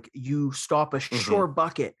incredible. Like you stop a short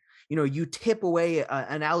bucket, you tip away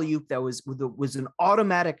an alley-oop that was an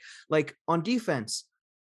automatic, like on defense.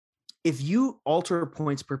 If you alter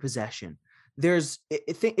points per possession,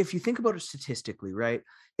 if you think about it statistically, right?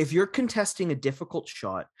 If you're contesting a difficult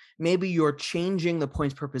shot, maybe you're changing the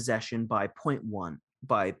points per possession by 0.1,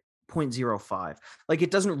 by 0.05. Like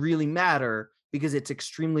it doesn't really matter because it's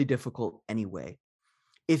extremely difficult anyway.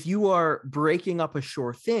 If you are breaking up a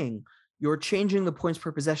sure thing, you're changing the points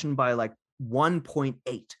per possession by like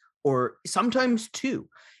 1.8 or sometimes 2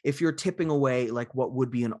 if you're tipping away like what would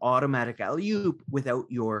be an automatic alley-oop without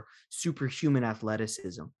your superhuman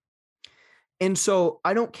athleticism. And so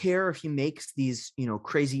I don't care if he makes these,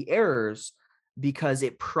 crazy errors because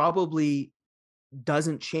it probably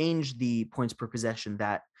doesn't change the points per possession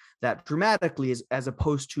that dramatically as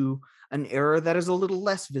opposed to an error that is a little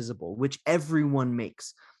less visible, which everyone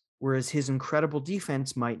makes. Whereas his incredible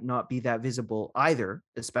defense might not be that visible either,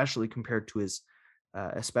 especially compared to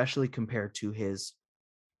his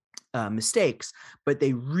mistakes, but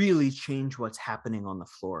they really change what's happening on the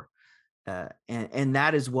floor. And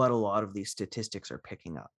that is what a lot of these statistics are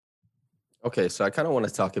picking up. Okay, so I kind of want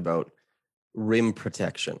to talk about rim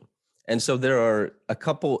protection. And so there are a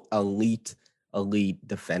couple elite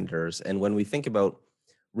defenders. And when we think about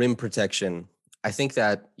rim protection, I think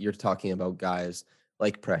that you're talking about guys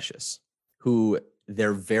like Precious, who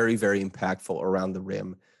they're very, very impactful around the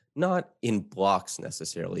rim, not in blocks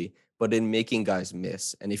necessarily, but in making guys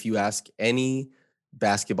miss. And if you ask any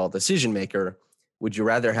basketball decision maker, would you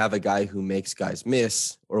rather have a guy who makes guys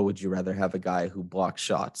miss, or would you rather have a guy who blocks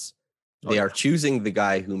shots? They are choosing the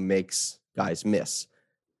guy who makes guys miss.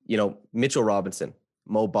 Mitchell Robinson,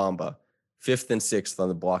 Mo Bamba, 5th and 6th on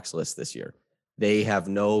the blocks list this year. They have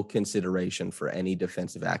no consideration for any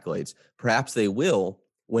defensive accolades. Perhaps they will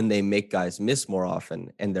when they make guys miss more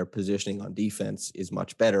often and their positioning on defense is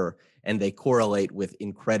much better, and they correlate with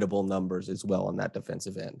incredible numbers as well on that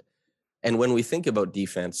defensive end. And when we think about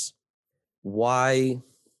defense, what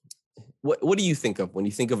do you think of when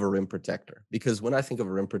you think of a rim protector? Because when I think of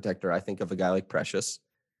a rim protector, I think of a guy like Precious,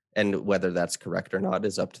 and whether that's correct or not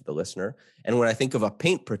is up to the listener. And when I think of a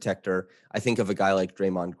paint protector, I think of a guy like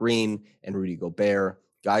Draymond Green and Rudy Gobert,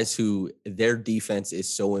 guys who their defense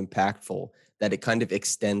is so impactful that it kind of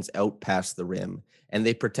extends out past the rim, and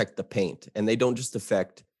they protect the paint, and they don't just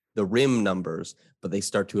affect the rim numbers, but they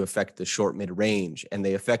start to affect the short mid-range, and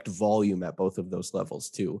they affect volume at both of those levels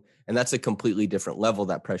too. And that's a completely different level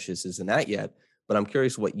that Precious isn't at yet. But I'm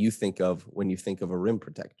curious what you think of when you think of a rim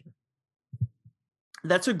protector.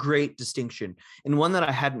 That's a great distinction, and one that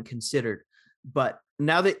I hadn't considered. But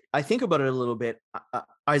now that I think about it a little bit,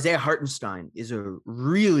 Isaiah Hartenstein is a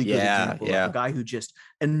really good example of a guy who just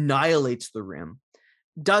annihilates the rim.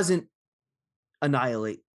 Doesn't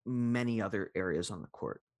annihilate many other areas on the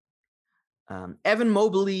court. Evan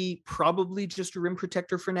Mobley, probably just a rim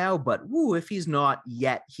protector for now, but if he's not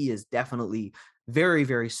yet, he is definitely very,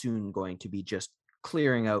 very soon going to be just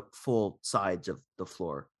clearing out full sides of the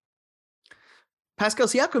floor. Pascal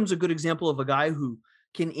Siakam's a good example of a guy who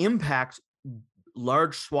can impact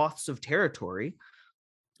large swaths of territory,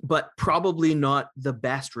 but probably not the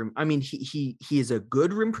best rim. I mean, he is a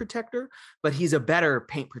good rim protector, but he's a better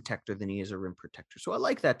paint protector than he is a rim protector. So I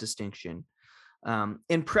like that distinction.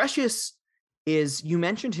 And Precious is, you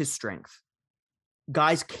mentioned his strength.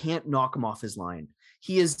 Guys can't knock him off his line.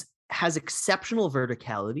 He has exceptional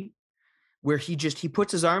verticality, where he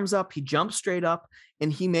puts his arms up, he jumps straight up,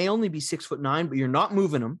 and he may only be 6'9", but you're not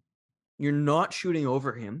moving him. You're not shooting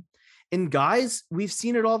over him. And guys, we've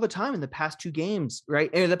seen it all the time in the past 2 games, right?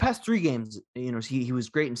 And the past 3 games, he was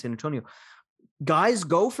great in San Antonio. Guys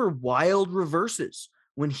go for wild reverses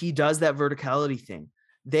when he does that verticality thing.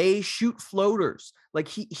 They shoot floaters. Like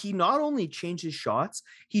he not only changes shots,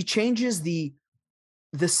 he changes the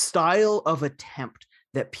style of attempt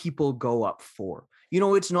that people go up for.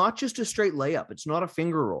 It's not just a straight layup. It's not a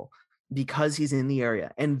finger roll, because he's in the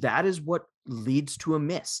area. And that is what leads to a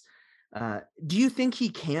miss. Do you think he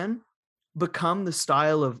can become the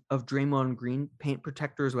style of Draymond Green paint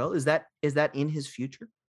protector as well? Is that in his future?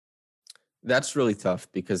 That's really tough,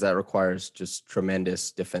 because that requires just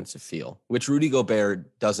tremendous defensive feel, which Rudy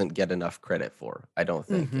Gobert doesn't get enough credit for, I don't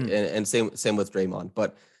think. Mm-hmm. And same with Draymond.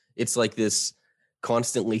 But it's like this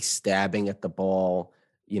constantly stabbing at the ball,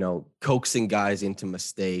 coaxing guys into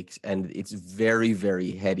mistakes. And it's very,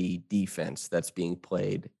 very heady defense that's being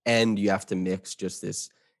played. And you have to mix just this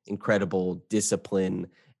incredible discipline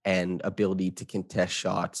and ability to contest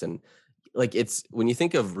shots. And like, it's, when you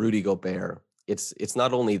think of Rudy Gobert, it's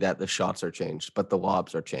not only that the shots are changed, but the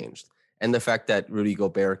lobs are changed. And the fact that Rudy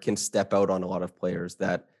Gobert can step out on a lot of players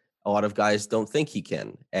that a lot of guys don't think he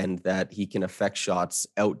can, and that he can affect shots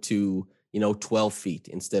out to, 12 feet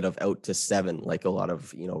instead of out to 7, like a lot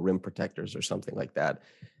of, rim protectors or something like that.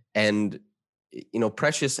 And,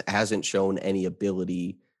 Precious hasn't shown any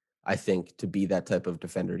ability, I think, to be that type of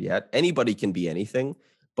defender yet. Anybody can be anything,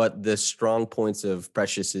 but the strong points of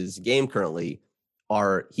Precious's game currently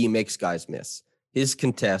are he makes guys miss. His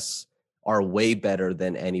contests are way better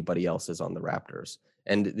than anybody else's on the Raptors.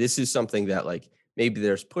 And this is something that, like, maybe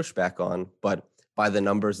there's pushback on, but by the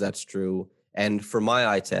numbers, that's true. And for my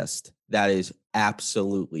eye test, that is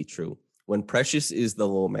absolutely true. When Precious is the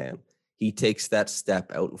low man, he takes that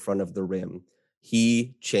step out in front of the rim.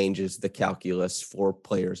 He changes the calculus for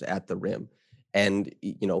players at the rim. And,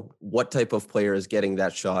 what type of player is getting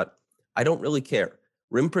that shot? I don't really care.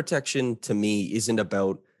 Rim protection, to me, isn't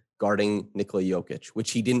about guarding Nikola Jokic,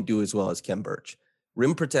 which he didn't do as well as Kem Birch.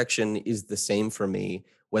 Rim protection is the same for me,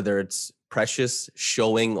 whether it's Precious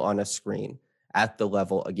showing on a screen at the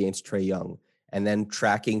level against Trae Young, and then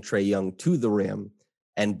tracking Trae Young to the rim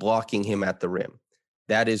and blocking him at the rim.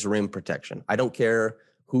 That is rim protection. I don't care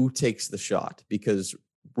who takes the shot, because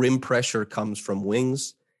rim pressure comes from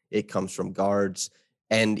wings, it comes from guards,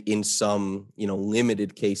 and in some,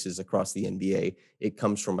 limited cases across the NBA, it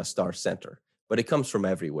comes from a star center. But it comes from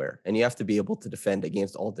everywhere, and you have to be able to defend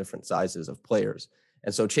against all different sizes of players.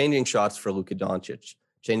 And so changing shots for Luka Doncic,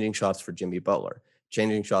 changing shots for Jimmy Butler,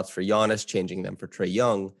 changing shots for Giannis, changing them for Trae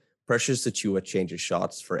Young, Precious Achiuwa changes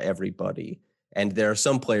shots for everybody. And there are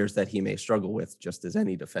some players that he may struggle with, just as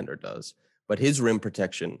any defender does. But his rim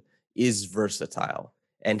protection is versatile,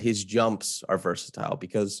 and his jumps are versatile,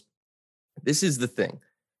 because this is the thing.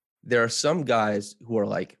 There are some guys who are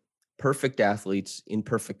like perfect athletes in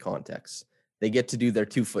perfect contexts. They get to do their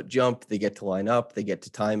 2-foot jump. They get to line up. They get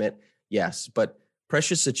to time it. Yes, but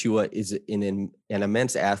Precious Achiuwa is an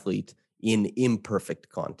immense athlete in imperfect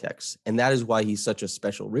contexts. And that is why he's such a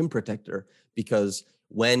special rim protector, because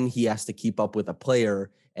when he has to keep up with a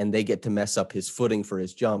player and they get to mess up his footing for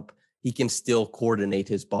his jump, he can still coordinate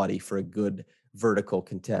his body for a good vertical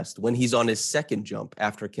contest. When he's on his second jump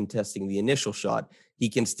after contesting the initial shot, he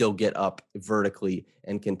can still get up vertically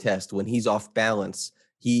and contest. When he's off balance,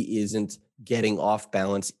 he isn't getting off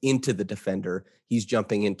balance into the defender. He's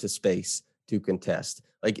jumping into space to contest.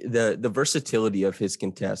 Like the versatility of his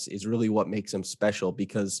contests is really what makes him special,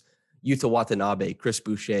 because Yuta Watanabe, Chris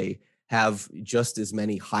Boucher have just as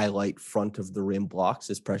many highlight front of the rim blocks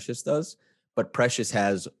as Precious does, but Precious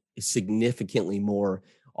has significantly more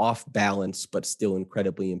off balance, but still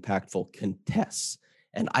incredibly impactful contests.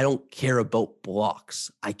 And I don't care about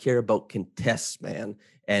blocks. I care about contests, man.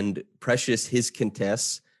 And Precious, his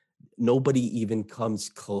contests, nobody even comes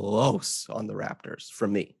close on the Raptors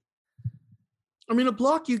from me. I mean, a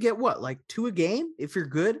block, you get what, like 2 a game if you're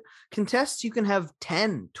good? Contests, you can have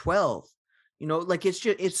 10, 12. Like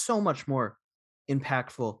it's so much more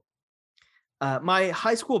impactful. My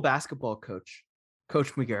high school basketball coach,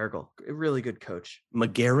 Coach McGarrigle, a really good coach.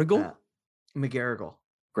 McGarrigle? McGarrigle.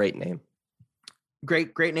 Great name.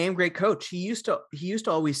 Great name, great coach. He used to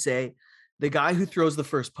always say, the guy who throws the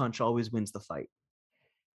first punch always wins the fight.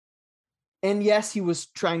 And yes, he was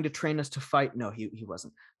trying to train us to fight. No, he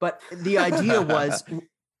wasn't. But the idea was,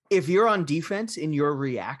 if you're on defense and you're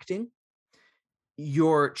reacting,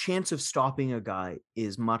 your chance of stopping a guy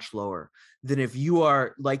is much lower than if you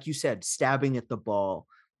are, like you said, stabbing at the ball.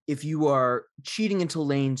 If you are cheating into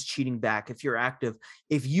lanes, cheating back, if you're active,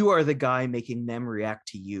 if you are the guy making them react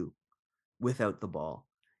to you without the ball.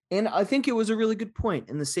 And I think it was a really good point,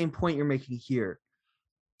 and the same point you're making here.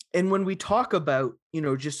 And when we talk about,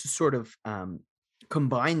 just to sort of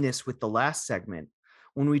combine this with the last segment,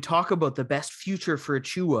 when we talk about the best future for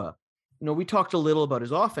Achua, we talked a little about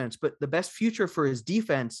his offense, but the best future for his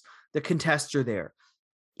defense, the contests are there.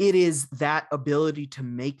 It is that ability to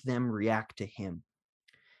make them react to him.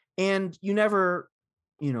 And you never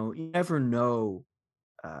know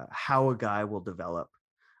how a guy will develop.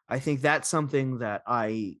 I think that's something that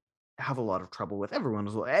I have a lot of trouble with. Everyone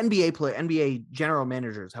as well. NBA general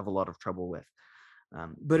managers have a lot of trouble with.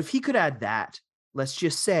 But if he could add that, let's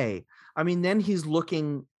just say, then he's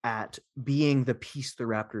looking at being the piece the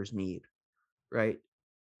Raptors need, right?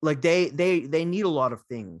 Like they need a lot of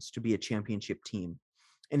things to be a championship team.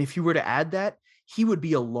 And if you were to add that, he would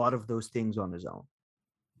be a lot of those things on his own.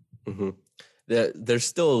 Mm-hmm. There's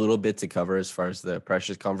still a little bit to cover as far as the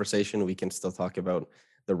Precious conversation. We can still talk about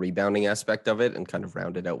the rebounding aspect of it and kind of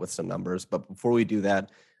round it out with some numbers. But before we do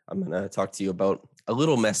that, I'm going to talk to you about a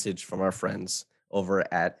little message from our friends over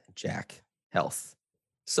at Jack Health.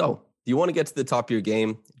 So, do you want to get to the top of your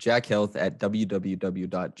game? Jack Health at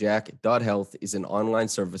www.jack.health is an online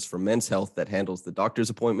service for men's health that handles the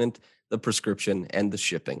doctor's appointment, the prescription, and the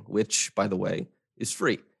shipping, which, by the way, is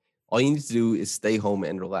free. All you need to do is stay home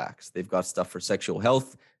and relax. They've got stuff for sexual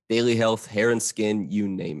health, daily health, hair and skin, you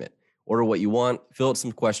name it. Order what you want, fill out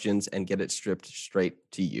some questions, and get it stripped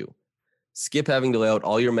straight to you. Skip having to lay out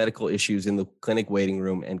all your medical issues in the clinic waiting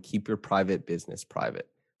room and keep your private business private.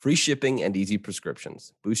 Free shipping and easy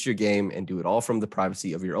prescriptions. Boost your game and do it all from the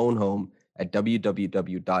privacy of your own home at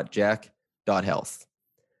www.jack.health.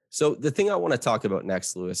 So the thing I want to talk about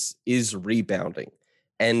next, Lewis, is rebounding.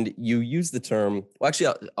 And you use the term, well,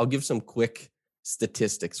 actually, I'll give some quick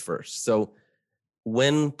statistics first. So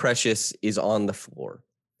when Precious is on the floor,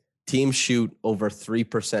 teams shoot over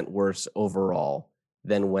 3% worse overall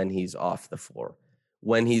than when he's off the floor.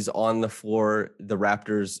 When he's on the floor, the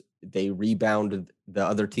Raptors, they rebound the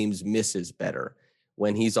other team's misses better.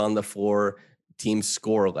 When he's on the floor, teams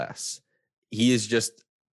score less. He is just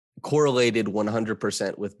correlated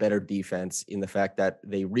 100% with better defense in the fact that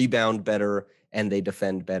they rebound better and they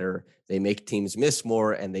defend better. They make teams miss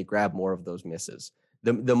more and they grab more of those misses.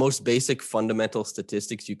 The most basic fundamental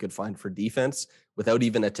statistics you could find for defense without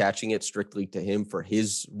even attaching it strictly to him for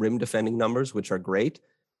his rim defending numbers, which are great.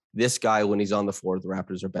 This guy, when he's on the floor, the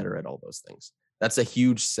Raptors are better at all those things. That's a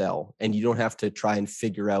huge sell. And you don't have to try and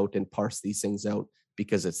figure out and parse these things out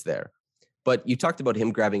because it's there. But you talked about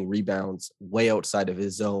him grabbing rebounds way outside of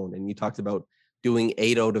his zone. And you talked about doing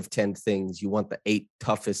 8 out of 10 things. You want the 8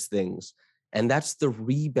 toughest things. And that's the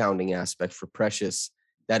rebounding aspect for Precious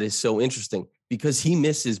that is so interesting because he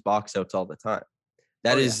misses box outs all the time.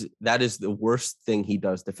 That is the worst thing he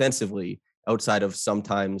does defensively outside of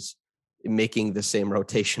sometimes making the same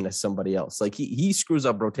rotation as somebody else. Like he screws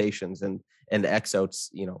up rotations and X outs,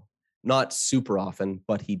 not super often,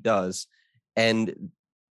 but he does.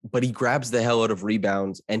 But he grabs the hell out of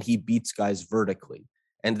rebounds and he beats guys vertically.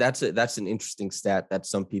 And that's an interesting stat that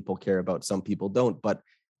some people care about, some people don't, but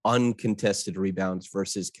uncontested rebounds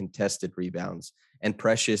versus contested rebounds. And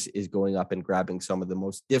Precious is going up and grabbing some of the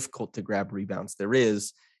most difficult to grab rebounds there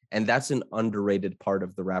is. And that's an underrated part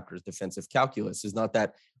of the Raptors defensive calculus. Is not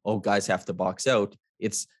that, guys have to box out.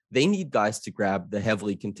 It's they need guys to grab the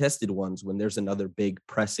heavily contested ones when there's another big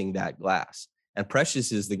pressing that glass. And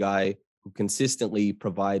Precious is the guy who consistently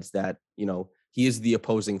provides that, he is the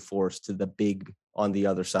opposing force to the big on the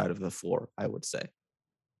other side of the floor, I would say.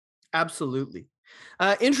 Absolutely.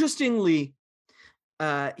 Interestingly,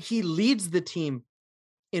 he leads the team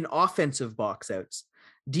in offensive box outs.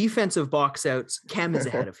 Defensive box outs, Cam is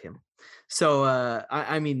ahead of him. So,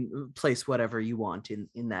 place whatever you want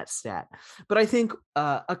in that stat. But I think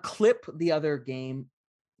a clip the other game,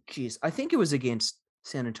 I think it was against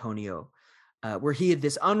San Antonio, where he had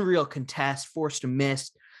this unreal contest, forced a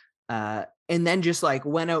miss. and then just like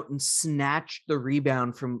went out and snatched the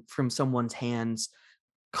rebound from someone's hands,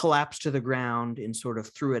 collapsed to the ground, and sort of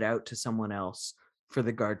threw it out to someone else for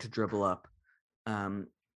the guard to dribble up.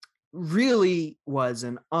 Really was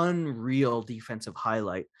an unreal defensive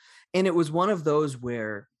highlight. And it was one of those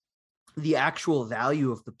where the actual value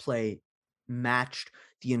of the play matched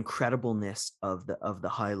the incredibleness of the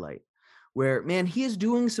highlight, where, man, he is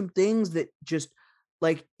doing some things that just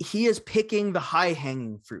like he is picking the high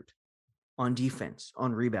hanging fruit on defense,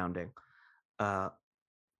 on rebounding.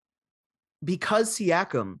 Because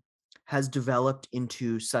Siakam has developed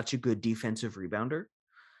into such a good defensive rebounder,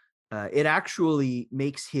 it actually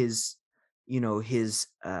makes his low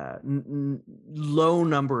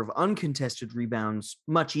number of uncontested rebounds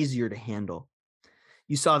much easier to handle.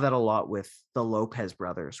 You saw that a lot with the Lopez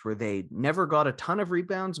brothers, where they never got a ton of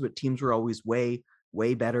rebounds, but teams were always way,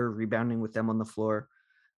 way better rebounding with them on the floor.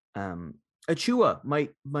 Achua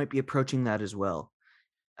might be approaching that as well.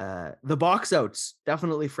 The box outs,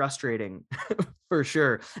 definitely frustrating for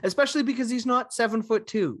sure, especially because he's not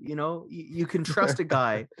 7'2". You can trust a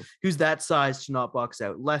guy who's that size to not box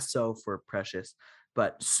out. Less so for Precious,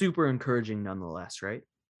 but super encouraging nonetheless, right?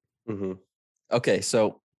 Mm-hmm. Okay,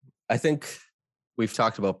 so I think we've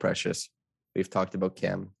talked about Precious, we've talked about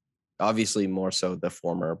Cam, obviously more so the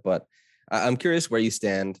former, but I'm curious where you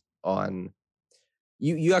stand on.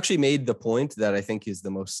 You actually made the point that I think is the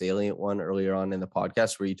most salient one earlier on in the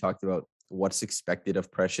podcast, where you talked about what's expected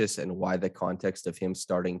of Precious and why the context of him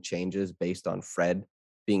starting changes based on Fred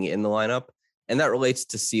being in the lineup. And that relates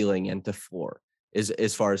to ceiling and to floor,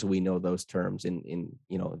 as far as we know those terms in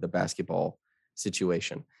the basketball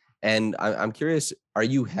situation. And I'm curious, are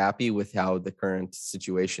you happy with how the current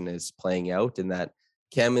situation is playing out, in that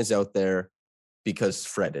Cam is out there because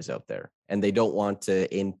Fred is out there, and they don't want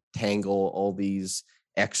to entangle all these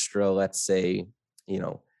extra, let's say,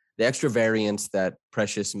 the extra variance that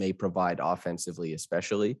Precious may provide offensively,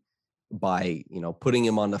 especially by, putting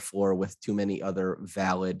him on the floor with too many other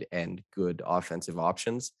valid and good offensive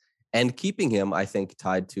options, and keeping him, I think,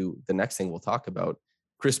 tied to the next thing we'll talk about,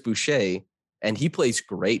 Chris Boucher. And he plays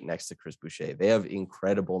great next to Chris Boucher. They have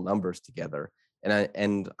incredible numbers together.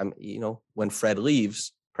 And I'm, when Fred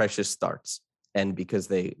leaves, Precious starts. And because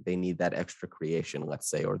they need that extra creation, let's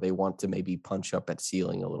say, or they want to maybe punch up at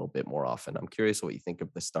ceiling a little bit more often. I'm curious what you think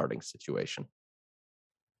of the starting situation.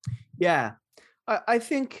 Yeah, I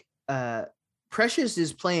think Precious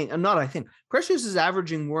is playing, Precious is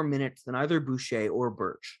averaging more minutes than either Boucher or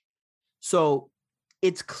Birch. So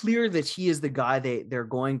it's clear that he is the guy they're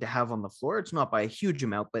going to have on the floor. It's not by a huge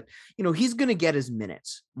amount, but he's going to get his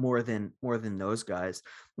minutes more than those guys.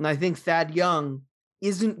 And I think Thad Young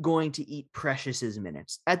isn't going to eat Precious's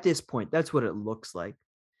minutes at this point. That's what it looks like.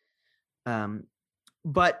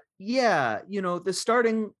 But yeah, the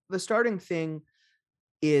starting thing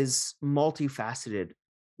is multifaceted.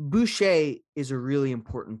 Boucher is a really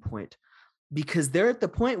important point, because they're at the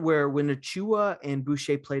point where when Achua and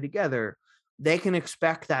Boucher play together, they can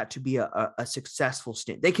expect that to be a successful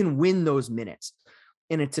stint. They can win those minutes.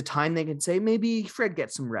 And it's a time they can say, maybe Fred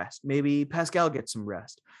gets some rest. Maybe Pascal gets some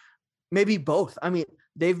rest. Maybe both. I mean,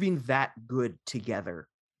 they've been that good together.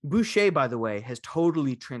 Boucher, by the way, has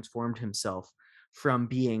totally transformed himself from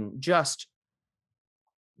being just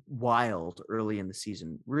wild early in the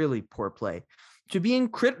season, really poor play, to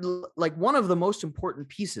being like one of the most important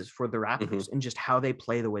pieces for the Raptors, and just how they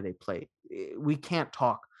play the way they play. We can't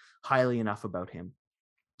talk highly enough about him.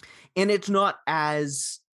 And it's not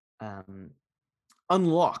as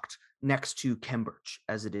unlocked next to Khem Birch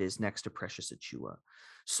as it is next to Precious Achua.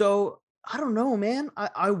 So I don't know, man.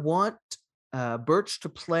 I want Birch to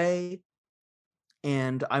play,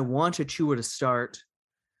 and I want Achua to start.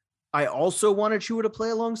 I also want Achua to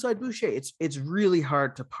play alongside Boucher. It's really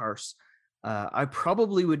hard to parse. I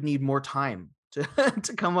probably would need more time to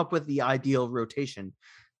to come up with the ideal rotation.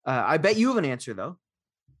 I bet you have an answer though.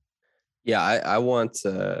 Yeah, I want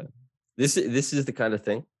this is the kind of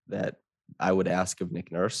thing that I would ask of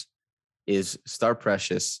Nick Nurse, is start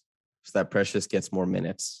Precious so that Precious gets more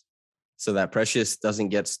minutes, so that Precious doesn't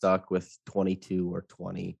get stuck with 22 or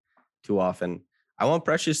 20 too often. I want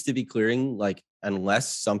Precious to be clearing, like,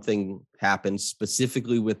 unless something happens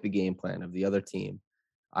specifically with the game plan of the other team,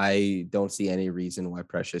 I don't see any reason why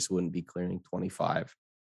Precious wouldn't be clearing 25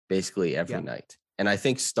 basically every night. And I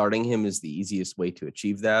think starting him is the easiest way to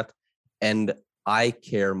achieve that. And I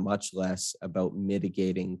care much less about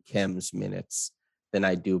mitigating Kem's minutes than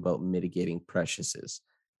I do about mitigating Precious's.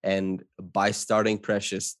 And by starting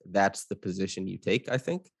Precious, that's the position you take, I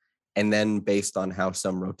think. And then based on how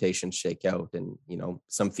some rotations shake out and,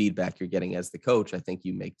 some feedback you're getting as the coach, I think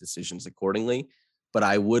you make decisions accordingly. but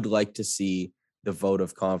I would like to see the vote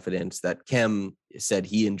of confidence that Kem said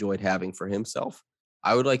he enjoyed having for himself.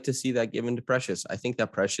 I would like to see that given to Precious. I think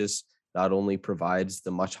that Precious not only provides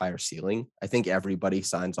the much higher ceiling, I think everybody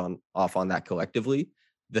signs off on that collectively.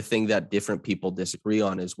 The thing that different people disagree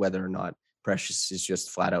on is whether or not Precious is just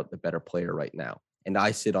flat out the better player right now. And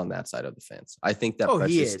I sit on that side of the fence. I think that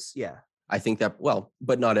Precious, he is, yeah. I think that, well,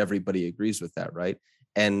 but not everybody agrees with that, right?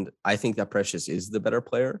 And I think that Precious is the better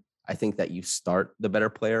player. I think that you start the better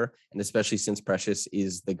player. And especially since Precious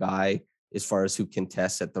is the guy, as far as who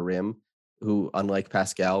contests at the rim, who, unlike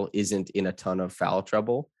Pascal, isn't in a ton of foul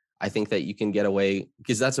trouble. I think that you can get away,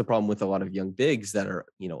 because that's a problem with a lot of young bigs that are,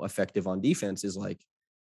 effective on defense, is like,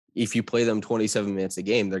 if you play them 27 minutes a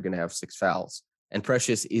game, they're going to have 6 fouls. And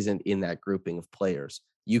Precious isn't in that grouping of players.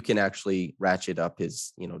 You can actually ratchet up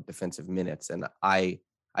his, defensive minutes. And I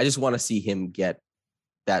just want to see him get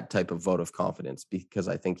that type of vote of confidence, because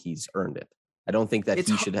I think he's earned it. I don't think that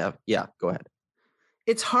he should have. Yeah, go ahead.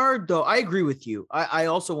 It's hard, though. I agree with you. I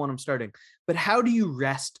also want him starting. But how do you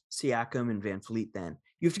rest Siakam and Van Fleet then?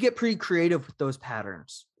 You have to get pretty creative with those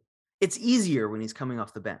patterns. It's easier when he's coming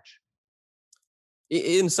off the bench.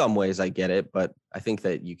 In some ways, I get it. But I think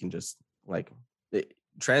that you can just,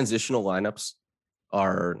 transitional lineups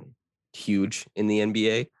are huge in the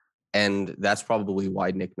NBA. And that's probably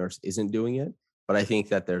why Nick Nurse isn't doing it. But I think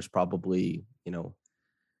that there's probably,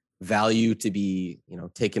 value to be,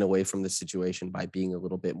 taken away from the situation by being a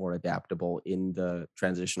little bit more adaptable in the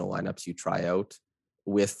transitional lineups you try out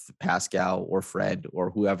with Pascal or Fred or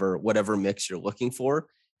whatever mix you're looking for.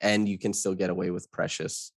 And you can still get away with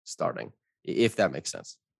Precious starting, if that makes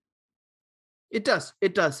sense. It does.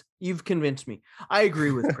 It does. You've convinced me. I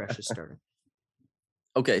agree with Precious starting.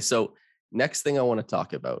 Okay. So next thing I want to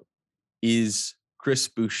talk about is Chris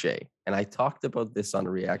Boucher. And I talked about this on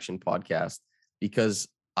a reaction podcast because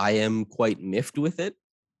I am quite miffed with it.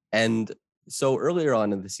 And so earlier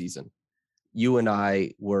on in the season, you and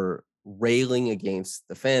I were railing against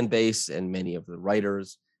the fan base and many of the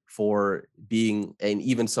writers for being, and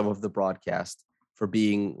even some of the broadcast, for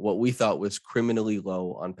being what we thought was criminally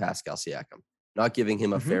low on Pascal Siakam, not giving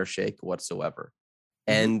him a fair shake whatsoever.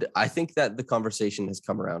 And I think that the conversation has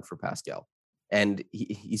come around for Pascal. And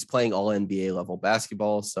he's playing all NBA level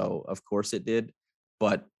basketball, so of course it did.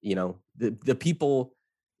 But, the people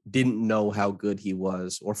didn't know how good he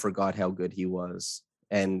was or forgot how good he was.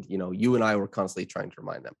 And, you and I were constantly trying to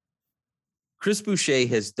remind them. Chris Boucher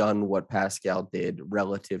has done what Pascal did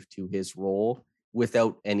relative to his role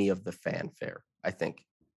without any of the fanfare, I think.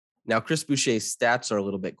 Now, Chris Boucher's stats are a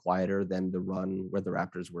little bit quieter than the run where the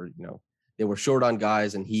Raptors were, they were short on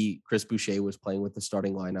guys, and Chris Boucher was playing with the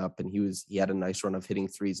starting lineup, and he had a nice run of hitting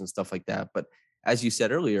threes and stuff like that. But as you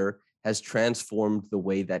said earlier, has transformed the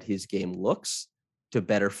way that his game looks to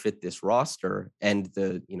better fit this roster and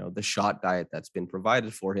the shot diet that's been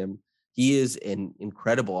provided for him. He is an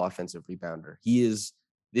incredible offensive rebounder.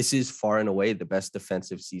 This is far and away the best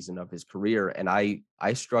defensive season of his career. And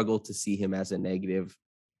I struggle to see him as a negative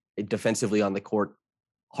defensively on the court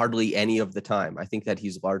hardly any of the time. I think that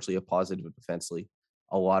he's largely a positive defensively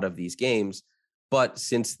a lot of these games. But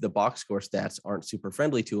since the box score stats aren't super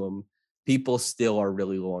friendly to him, people still are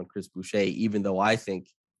really low on Chris Boucher, even though I think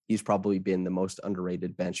he's probably been the most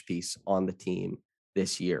underrated bench piece on the team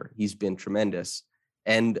this year. He's been tremendous.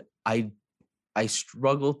 And I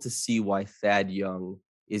struggle to see why Thad Young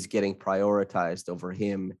is getting prioritized over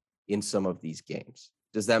him in some of these games.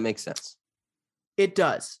 Does that make sense? It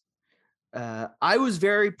does. I was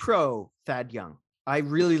very pro Thad Young. I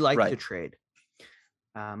really liked the trade.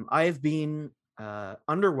 I have been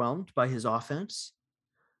underwhelmed by his offense.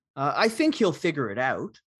 I think he'll figure it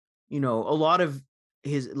out. A lot of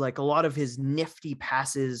his nifty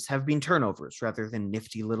passes have been turnovers rather than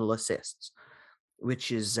nifty little assists,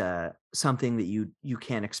 which is something that you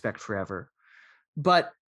can't expect forever.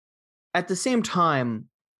 But at the same time,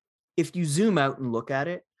 if you zoom out and look at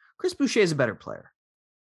it, Chris Boucher is a better player.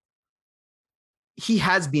 He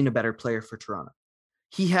has been a better player for Toronto.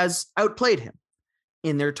 He has outplayed him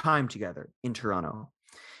in their time together in Toronto.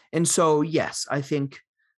 And so, yes, I think,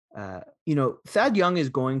 Thad Young is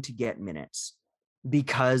going to get minutes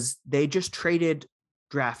because they just traded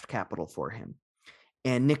draft capital for him.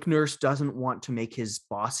 And Nick Nurse doesn't want to make his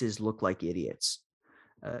bosses look like idiots.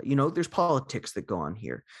 There's politics that go on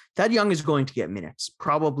here. Thad Young is going to get minutes,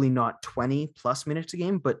 probably not 20 plus minutes a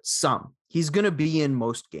game, but some. He's going to be in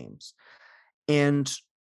most games. And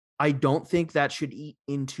I don't think that should eat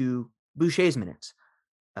into Boucher's minutes.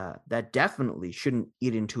 That definitely shouldn't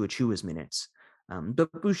eat into Achua's minutes.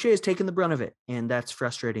 But Boucher has taken the brunt of it, and that's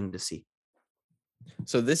frustrating to see.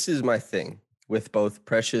 So this is my thing with both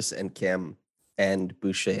Precious and Cam and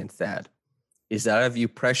Boucher and Thad is that I view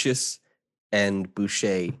Precious and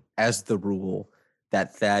Boucher as the rule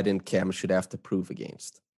that Thad and Cam should have to prove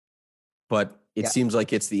against. But it seems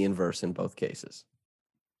like it's the inverse in both cases.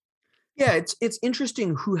 Yeah, it's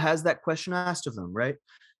interesting who has that question asked of them, right?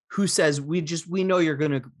 Who says we know you're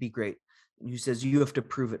going to be great. And who says you have to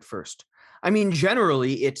prove it first. I mean,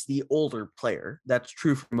 generally it's the older player. That's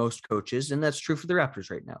true for most coaches, and that's true for the Raptors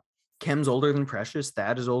right now. Kem's older than Precious.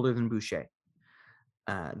 Thad is older than Boucher.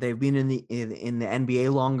 They've been in the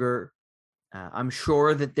NBA longer. I'm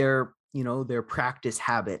sure that their practice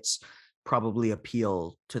habits probably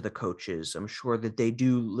appeal to the coaches. I'm sure that they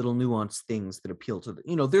do little nuanced things that appeal to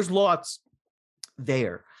there's lots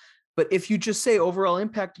there. But if you just say overall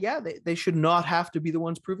impact, they should not have to be the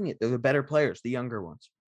ones proving it. They're the better players, the younger ones.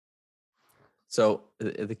 So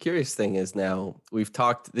the curious thing is now we've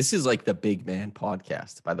talked, this is like the big man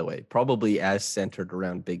podcast, by the way, probably as centered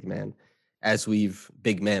around big men as we've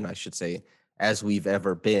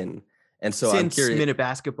ever been. And so since I'm curious. Minute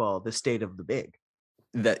Basketball, the state of the big.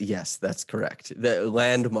 Yes, that's correct. The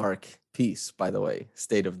landmark piece, by the way,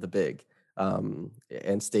 state of the big,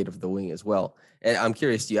 and state of the wing as well. And I'm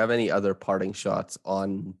curious, do you have any other parting shots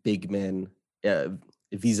on big men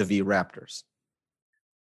vis-a-vis Raptors?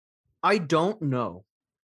 I don't know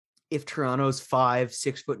if Toronto's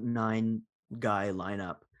 6'9" guy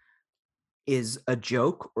lineup is a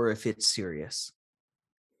joke or if it's serious.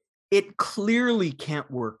 It clearly can't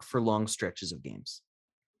work for long stretches of games.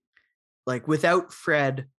 Like without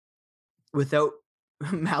Fred, without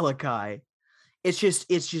Malachi, it's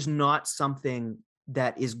just not something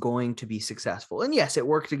that is going to be successful. And yes, it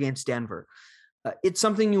worked against Denver. It's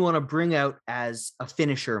something you want to bring out as a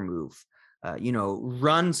finisher move.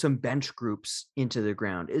 Run some bench groups into the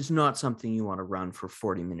ground. It's not something you want to run for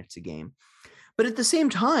 40 minutes a game. But at the same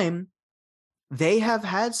time, they have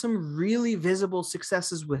had some really visible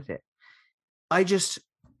successes with it. I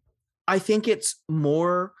think it's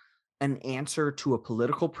more an answer to a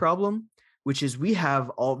political problem, which is we have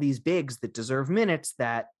all these bigs that deserve minutes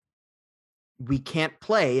that we can't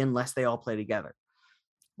play unless they all play together,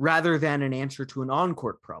 rather than an answer to an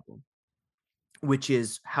on-court problem, which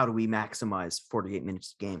is how do we maximize 48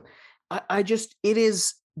 minutes a game? It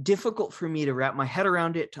is difficult for me to wrap my head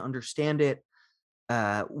around it, to understand it,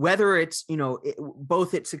 whether it's,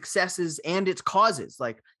 both its successes and its causes,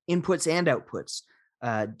 like inputs and outputs.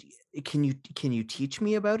 Can you teach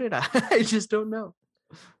me about it? I just don't know.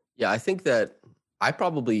 Yeah, I think that I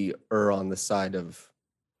probably err on the side of,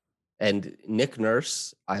 and Nick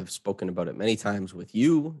Nurse, I've spoken about it many times with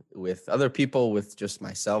you, with other people, with just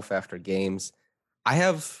myself after games. I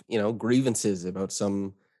have, grievances about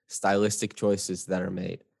some stylistic choices that are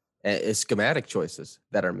made, schematic choices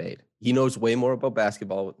that are made. He knows way more about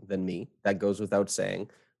basketball than me. That goes without saying,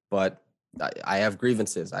 but I have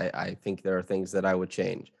grievances. I think there are things that I would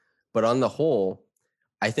change. But on the whole,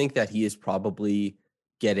 I think that he is probably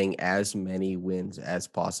getting as many wins as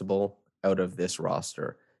possible out of this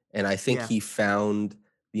roster. And I think he found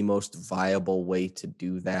the most viable way to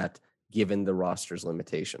do that, given the roster's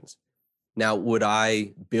limitations. Now, would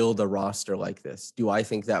I build a roster like this? Do I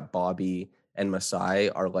think that Bobby and Masai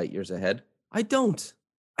are light years ahead? I don't.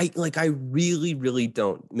 I really, really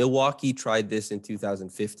don't. Milwaukee tried this in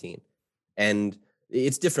 2015, and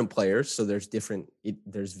it's different players, so there's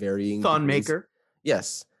varying Thon degrees. Maker.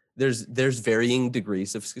 Yes, there's varying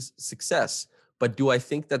degrees of success. But do I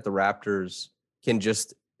think that the Raptors can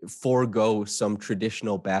just forego some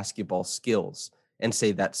traditional basketball skills and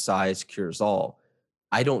say that size cures all?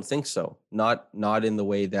 I don't think so. Not in the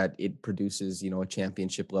way that it produces, a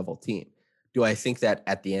championship level team. Do I think that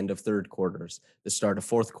at the end of third quarters, the start of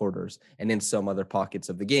fourth quarters, and in some other pockets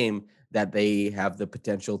of the game, that they have the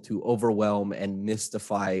potential to overwhelm and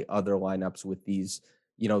mystify other lineups with these,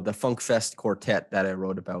 the Funk Fest quartet that I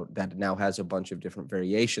wrote about that now has a bunch of different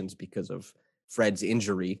variations because of Fred's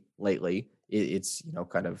injury lately. It's,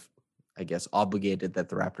 kind of, I guess, obligated that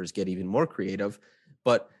the Raptors get even more creative.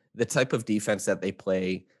 But the type of defense that they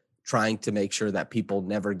play, trying to make sure that people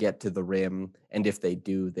never get to the rim, and if they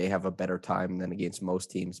do, they have a better time than against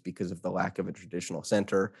most teams because of the lack of a traditional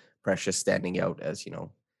center. Precious standing out as,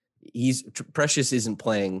 Precious isn't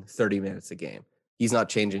playing 30 minutes a game. He's not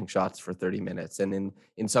changing shots for 30 minutes. And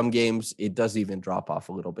in some games, it does even drop off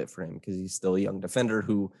a little bit for him because he's still a young defender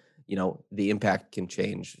who, the impact can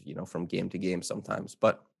change, from game to game sometimes.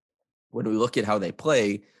 But when we look at how they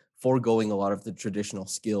play, foregoing a lot of the traditional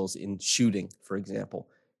skills in shooting, for example,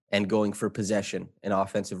 and going for possession and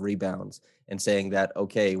offensive rebounds and saying that,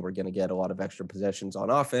 okay, we're going to get a lot of extra possessions on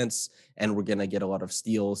offense and we're going to get a lot of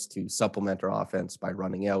steals to supplement our offense by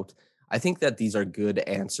running out. I think that these are good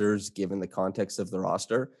answers given the context of the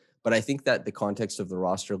roster, but I think that the context of the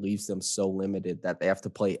roster leaves them so limited that they have to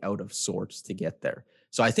play out of sorts to get there.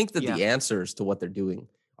 So I think that the answers to what they're doing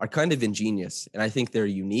are kind of ingenious, and I think they're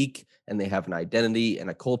unique and they have an identity and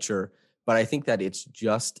a culture, but I think that it's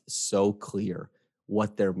just so clear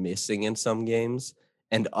what they're missing in some games,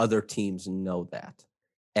 and other teams know that.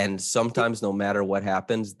 And sometimes, no matter what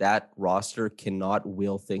happens, that roster cannot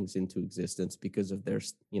will things into existence because of their,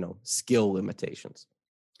 skill limitations.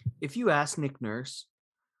 If you ask Nick Nurse,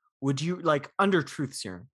 would you, like, under truth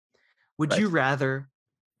serum, would Right. you rather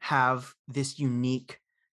have this unique,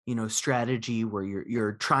 strategy where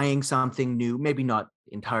you're trying something new, maybe not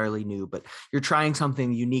entirely new, but you're trying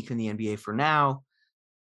something unique in the NBA for now,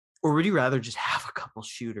 or would you rather just have a couple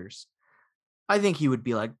shooters? I think he would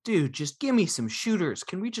be like, dude, just give me some shooters.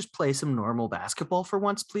 Can we just play some normal basketball for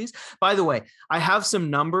once, please? By the way, I have some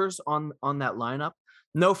numbers on that lineup.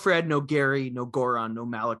 No Fred, no Gary, no Goran, no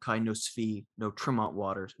Malachi, no Svi, no Tremont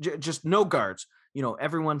Waters. Just no guards.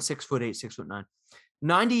 Everyone 6'8", 6'9".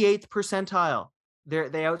 98th percentile. They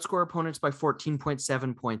outscore opponents by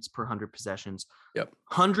 14.7 points per 100 possessions. Yep.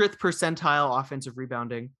 100th percentile offensive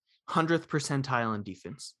rebounding. 100th percentile in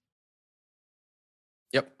defense.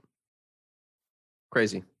 Yep.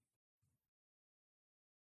 Crazy.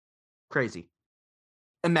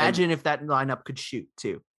 Imagine if that lineup could shoot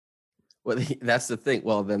too. Well, that's the thing.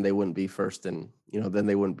 Well, then they wouldn't be first, and then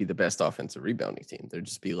they wouldn't be the best offensive rebounding team. There'd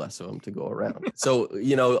just be less of them to go around. So,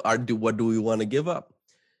 what do we want to give up?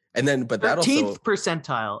 And then, but that 13th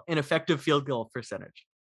percentile in effective field goal percentage.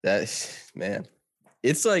 Man,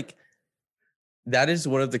 it's like that is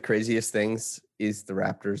one of the craziest things is the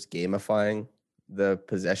Raptors gamifying the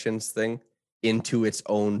possessions thing into its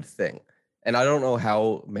own thing. And I don't know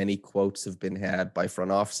how many quotes have been had by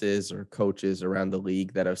front offices or coaches around the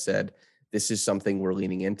league that have said, this is something we're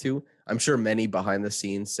leaning into. I'm sure many behind the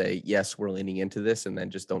scenes say, yes, we're leaning into this, and then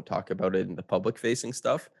just don't talk about it in the public facing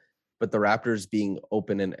stuff. But the Raptors being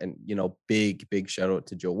open and big shout out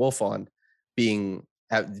to Joe Wolfond being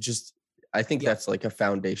I think that's like a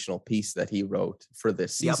foundational piece that he wrote for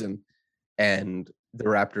this season. And the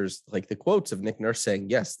Raptors, like the quotes of Nick Nurse saying,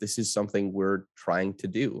 yes, this is something we're trying to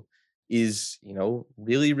do, is,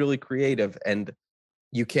 really, really creative. And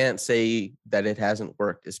you can't say that it hasn't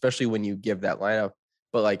worked, especially when you give that lineup.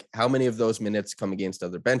 But like, how many of those minutes come against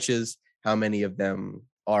other benches? How many of them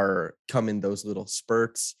come in those little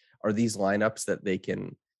spurts? Are these lineups that they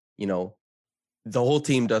can, the whole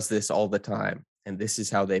team does this all the time, and this is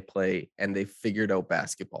how they play, and they figured out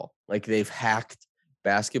basketball. Like they've hacked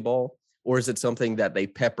basketball, or is it something that they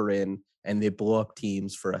pepper in and they blow up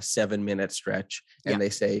teams for a 7-minute stretch and they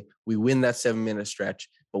say, we win that 7-minute stretch,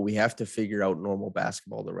 but we have to figure out normal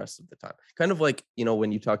basketball the rest of the time. Kind of like,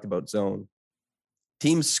 when you talked about zone,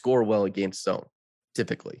 teams score well against zone,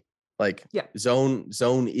 typically. Like zone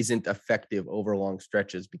isn't effective over long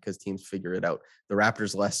stretches because teams figure it out. The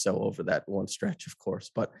Raptors less so over that one stretch, of course,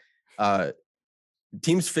 but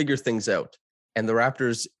teams figure things out. And the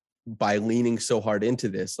Raptors, by leaning so hard into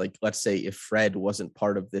this, like let's say if Fred wasn't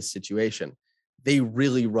part of this situation, they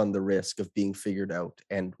really run the risk of being figured out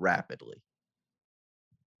and rapidly.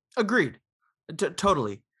 Agreed.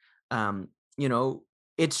 Totally.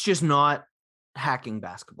 It's just not hacking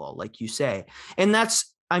basketball, like you say. And that's,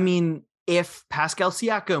 if Pascal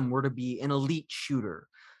Siakam were to be an elite shooter,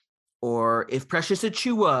 or if Precious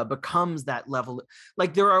Achiuwa becomes that level,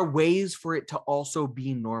 like there are ways for it to also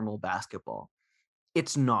be normal basketball.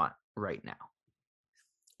 It's not right now.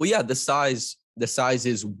 Well, yeah, the size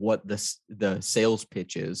is what the sales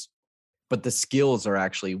pitch is, but the skills are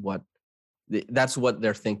actually that's what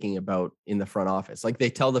they're thinking about in the front office. Like they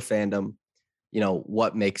tell the fandom,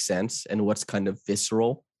 what makes sense and what's kind of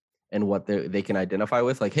visceral and what they can identify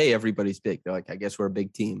with. Like, hey, everybody's big. They're like, I guess we're a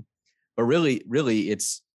big team. But really,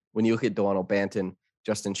 it's when you look at Delano Banton,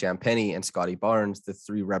 Justin Champagnie, and Scotty Barnes, the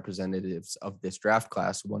three representatives of this draft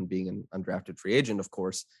class, one being an undrafted free agent, of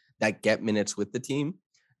course, that get minutes with the team,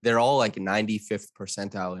 they're all like 95th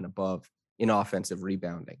percentile and above in offensive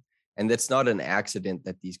rebounding. And that's not an accident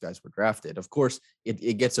that these guys were drafted. Of course,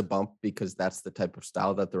 it gets a bump because that's the type of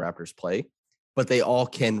style that the Raptors play, but they all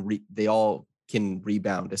can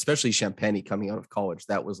rebound, especially Champagnie coming out of college.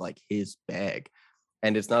 That was like his bag.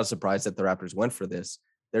 And it's not a surprise that the Raptors went for this.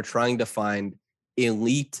 They're trying to find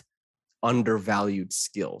elite, undervalued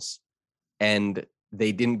skills. And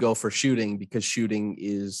they didn't go for shooting because shooting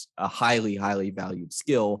is a highly, highly valued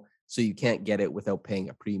skill. So you can't get it without paying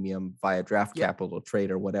a premium via draft capital trade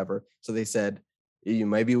or whatever. So they said,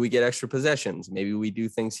 maybe we get extra possessions. Maybe we do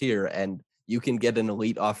things here. And you can get an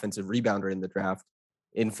elite offensive rebounder in the draft.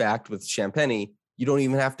 In fact, with Champagnie, you don't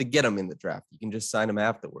even have to get him in the draft. You can just sign him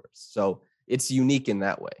afterwards. So it's unique in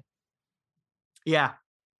that way. Yeah.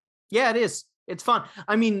 Yeah, it is. It's fun.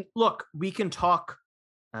 I mean, look, we can talk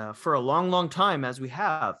for a long, long time as we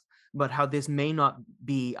have, but how this may not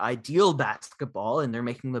be ideal basketball and they're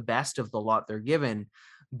making the best of the lot they're given.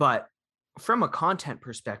 But from a content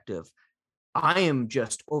perspective, I am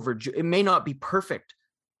just it may not be perfect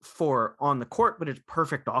for on the court, but it's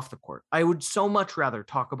perfect off the court. I would so much rather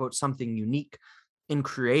talk about something unique and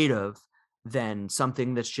creative than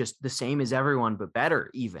something that's just the same as everyone, but better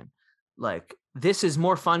even. Like, this is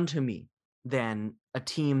more fun to me than a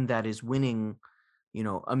team that is winning,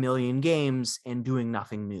 a million games and doing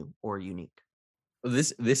nothing new or unique.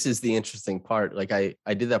 This is the interesting part. Like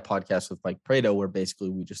I did that podcast with Mike Prado where basically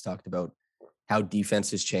we just talked about how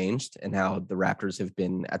defense has changed and how the Raptors have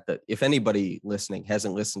been if anybody listening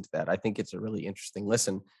hasn't listened to that, I think it's a really interesting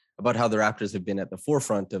listen about how the Raptors have been at the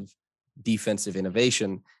forefront of defensive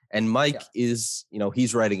innovation. And Mike is,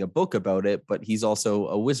 he's writing a book about it, but he's also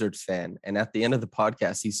a Wizards fan. And at the end of the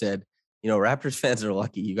podcast, he said, Raptors fans are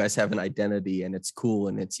lucky. You guys have an identity and it's cool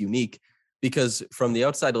and it's unique, because from the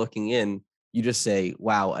outside looking in, you just say,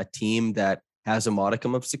 wow, a team that has a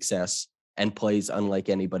modicum of success and plays unlike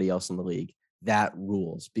anybody else in the league. That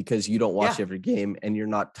rules, because you don't watch every game and you're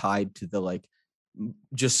not tied to the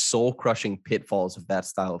just soul crushing pitfalls of that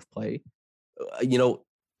style of play.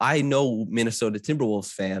 I know Minnesota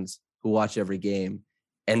Timberwolves fans who watch every game,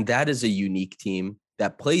 and that is a unique team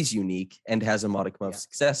that plays unique and has a modicum of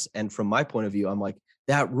success. And from my point of view, I'm like,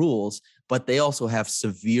 that rules, but they also have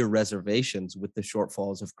severe reservations with the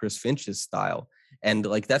shortfalls of Chris Finch's style. And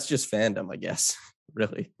that's just fandom, I guess,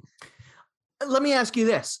 really. Let me ask you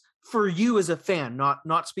this. For you as a fan,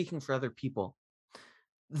 not speaking for other people,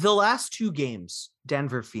 the last two games,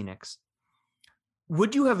 Denver, Phoenix,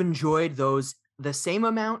 would you have enjoyed those the same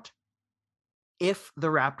amount if the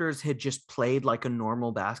Raptors had just played like a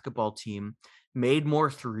normal basketball team, made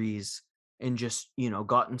more threes, and just,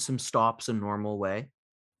 gotten some stops a normal way?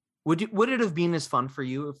 Would it have been as fun for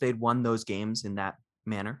you if they'd won those games in that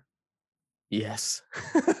manner? Yes.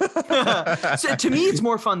 So to me, it's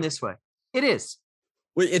more fun this way. It is.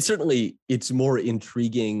 Well, it's more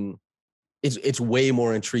intriguing. It's way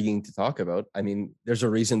more intriguing to talk about. I mean, there's a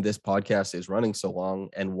reason this podcast is running so long,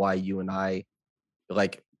 and why you and I,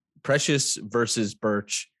 Precious versus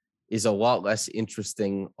Birch, is a lot less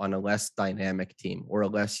interesting on a less dynamic team or a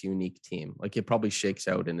less unique team. It probably shakes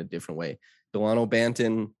out in a different way. Delano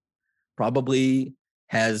Banton probably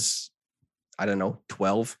has, I don't know,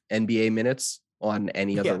 12 NBA minutes on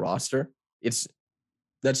any other roster.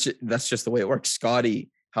 That's just the way it works.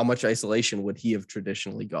 Scotty, how much isolation would he have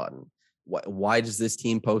traditionally gotten? Why does this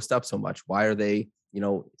team post up so much? Why are they,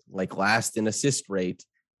 last in assist rate,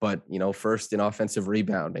 but, first in offensive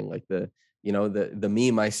rebounding? The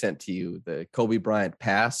meme I sent to you, the Kobe Bryant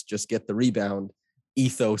pass, just get the rebound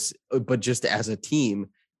ethos, but just as a team,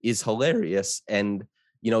 is hilarious. And,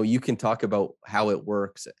 you can talk about how it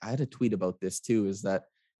works. I had a tweet about this too, is that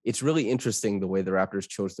it's really interesting the way the Raptors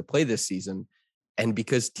chose to play this season. And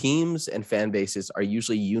because teams and fan bases are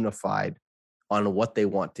usually unified on what they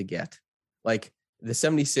want to get. The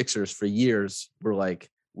 76ers for years were like,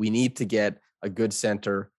 we need to get a good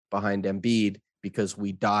center behind Embiid because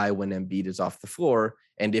we die when Embiid is off the floor.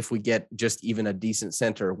 And if we get just even a decent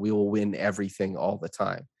center, we will win everything all the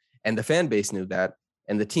time. And the fan base knew that,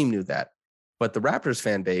 and the team knew that. But the Raptors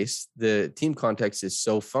fan base, the team context is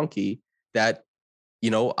so funky that,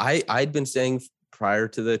 I'd been saying prior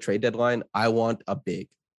to the trade deadline, I want a big.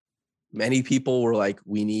 Many people were like,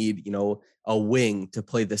 we need, a wing to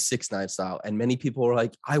play the 6'9" style. And many people were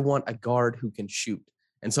like, I want a guard who can shoot.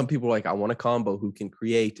 And some people were like, I want a combo who can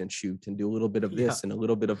create and shoot and do a little bit of this and a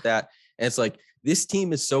little bit of that. And it's like, this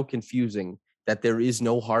team is so confusing that there is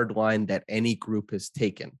no hard line that any group has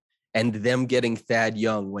taken. And them getting Thad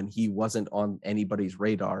Young when he wasn't on anybody's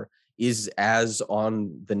radar is as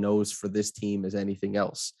on the nose for this team as anything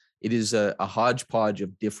else. It is a hodgepodge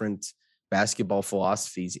of different basketball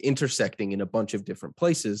philosophies intersecting in a bunch of different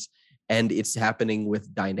places. And it's happening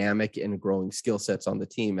with dynamic and growing skill sets on the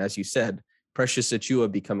team. As you said, Precious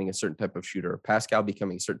Achiuwa becoming a certain type of shooter, Pascal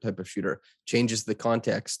becoming a certain type of shooter, changes the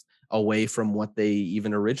context away from what they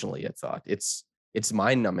even originally had thought. It's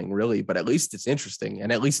mind-numbing, really, but at least it's interesting,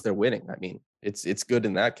 and at least they're winning. I mean, it's good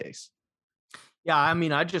in that case. Yeah, I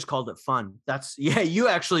mean, I just called it fun. You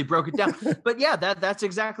actually broke it down. But yeah, that's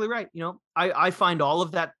exactly right. I find all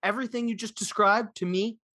of that, everything you just described to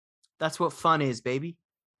me, that's what fun is, baby.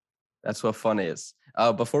 That's what fun is.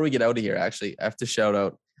 Before we get out of here, actually, I have to shout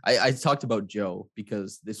out. I talked about Joe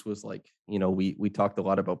because this was we talked a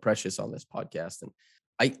lot about Precious on this podcast, and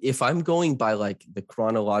if I'm going by like the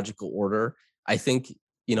chronological order, I think,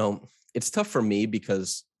 it's tough for me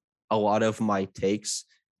because a lot of my takes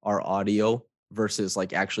are audio versus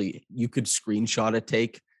like actually you could screenshot a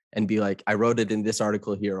take and be like, I wrote it in this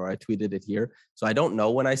article here or I tweeted it here. So I don't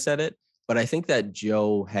know when I said it, but I think that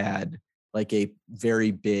Joe had like a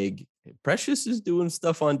very big Precious is doing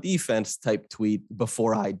stuff on defense type tweet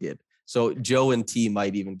before I did. So Joe and T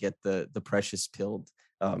might even get the Precious pilled.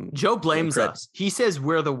 Joe blames us. He says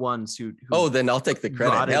we're the ones who then I'll take the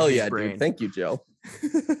credit. Hell yeah, dude. Thank you, Joe.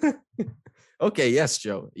 Okay. Yes,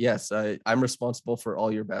 Joe. Yes. I'm responsible for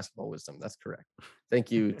all your basketball wisdom. That's correct.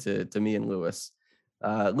 Thank you to me and Lewis.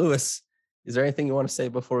 Lewis, is there anything you want to say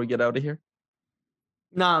before we get out of here?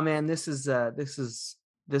 Nah, man, this is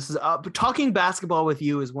talking basketball with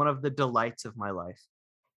you is one of the delights of my life.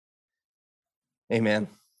 Hey man,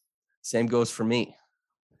 same goes for me.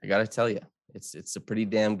 I got to tell you, it's a pretty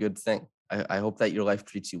damn good thing. I hope that your life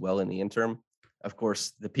treats you well in the interim. Of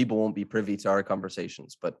course, the people won't be privy to our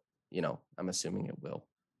conversations, but I'm assuming it will.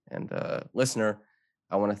 And listener,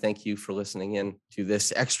 I want to thank you for listening in to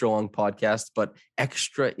this extra long podcast, but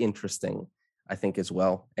extra interesting, I think, as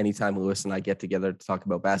well. Anytime Lewis and I get together to talk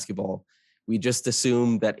about basketball, we just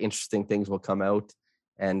assume that interesting things will come out.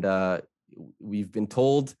 And we've been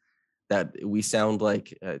told that we sound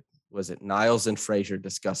like, was it Niles and Frazier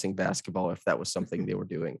discussing basketball, if that was something they were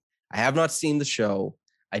doing. I have not seen the show.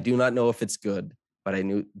 I do not know if it's good, but I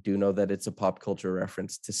do know that it's a pop culture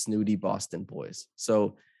reference to snooty Boston boys.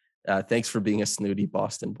 So thanks for being a snooty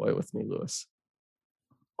Boston boy with me, Lewis.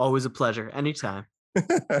 Always a pleasure. Anytime.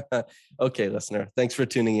 Okay, listener. Thanks for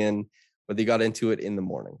tuning in, whether you got into it in the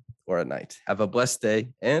morning or at night. Have a blessed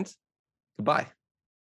day and goodbye.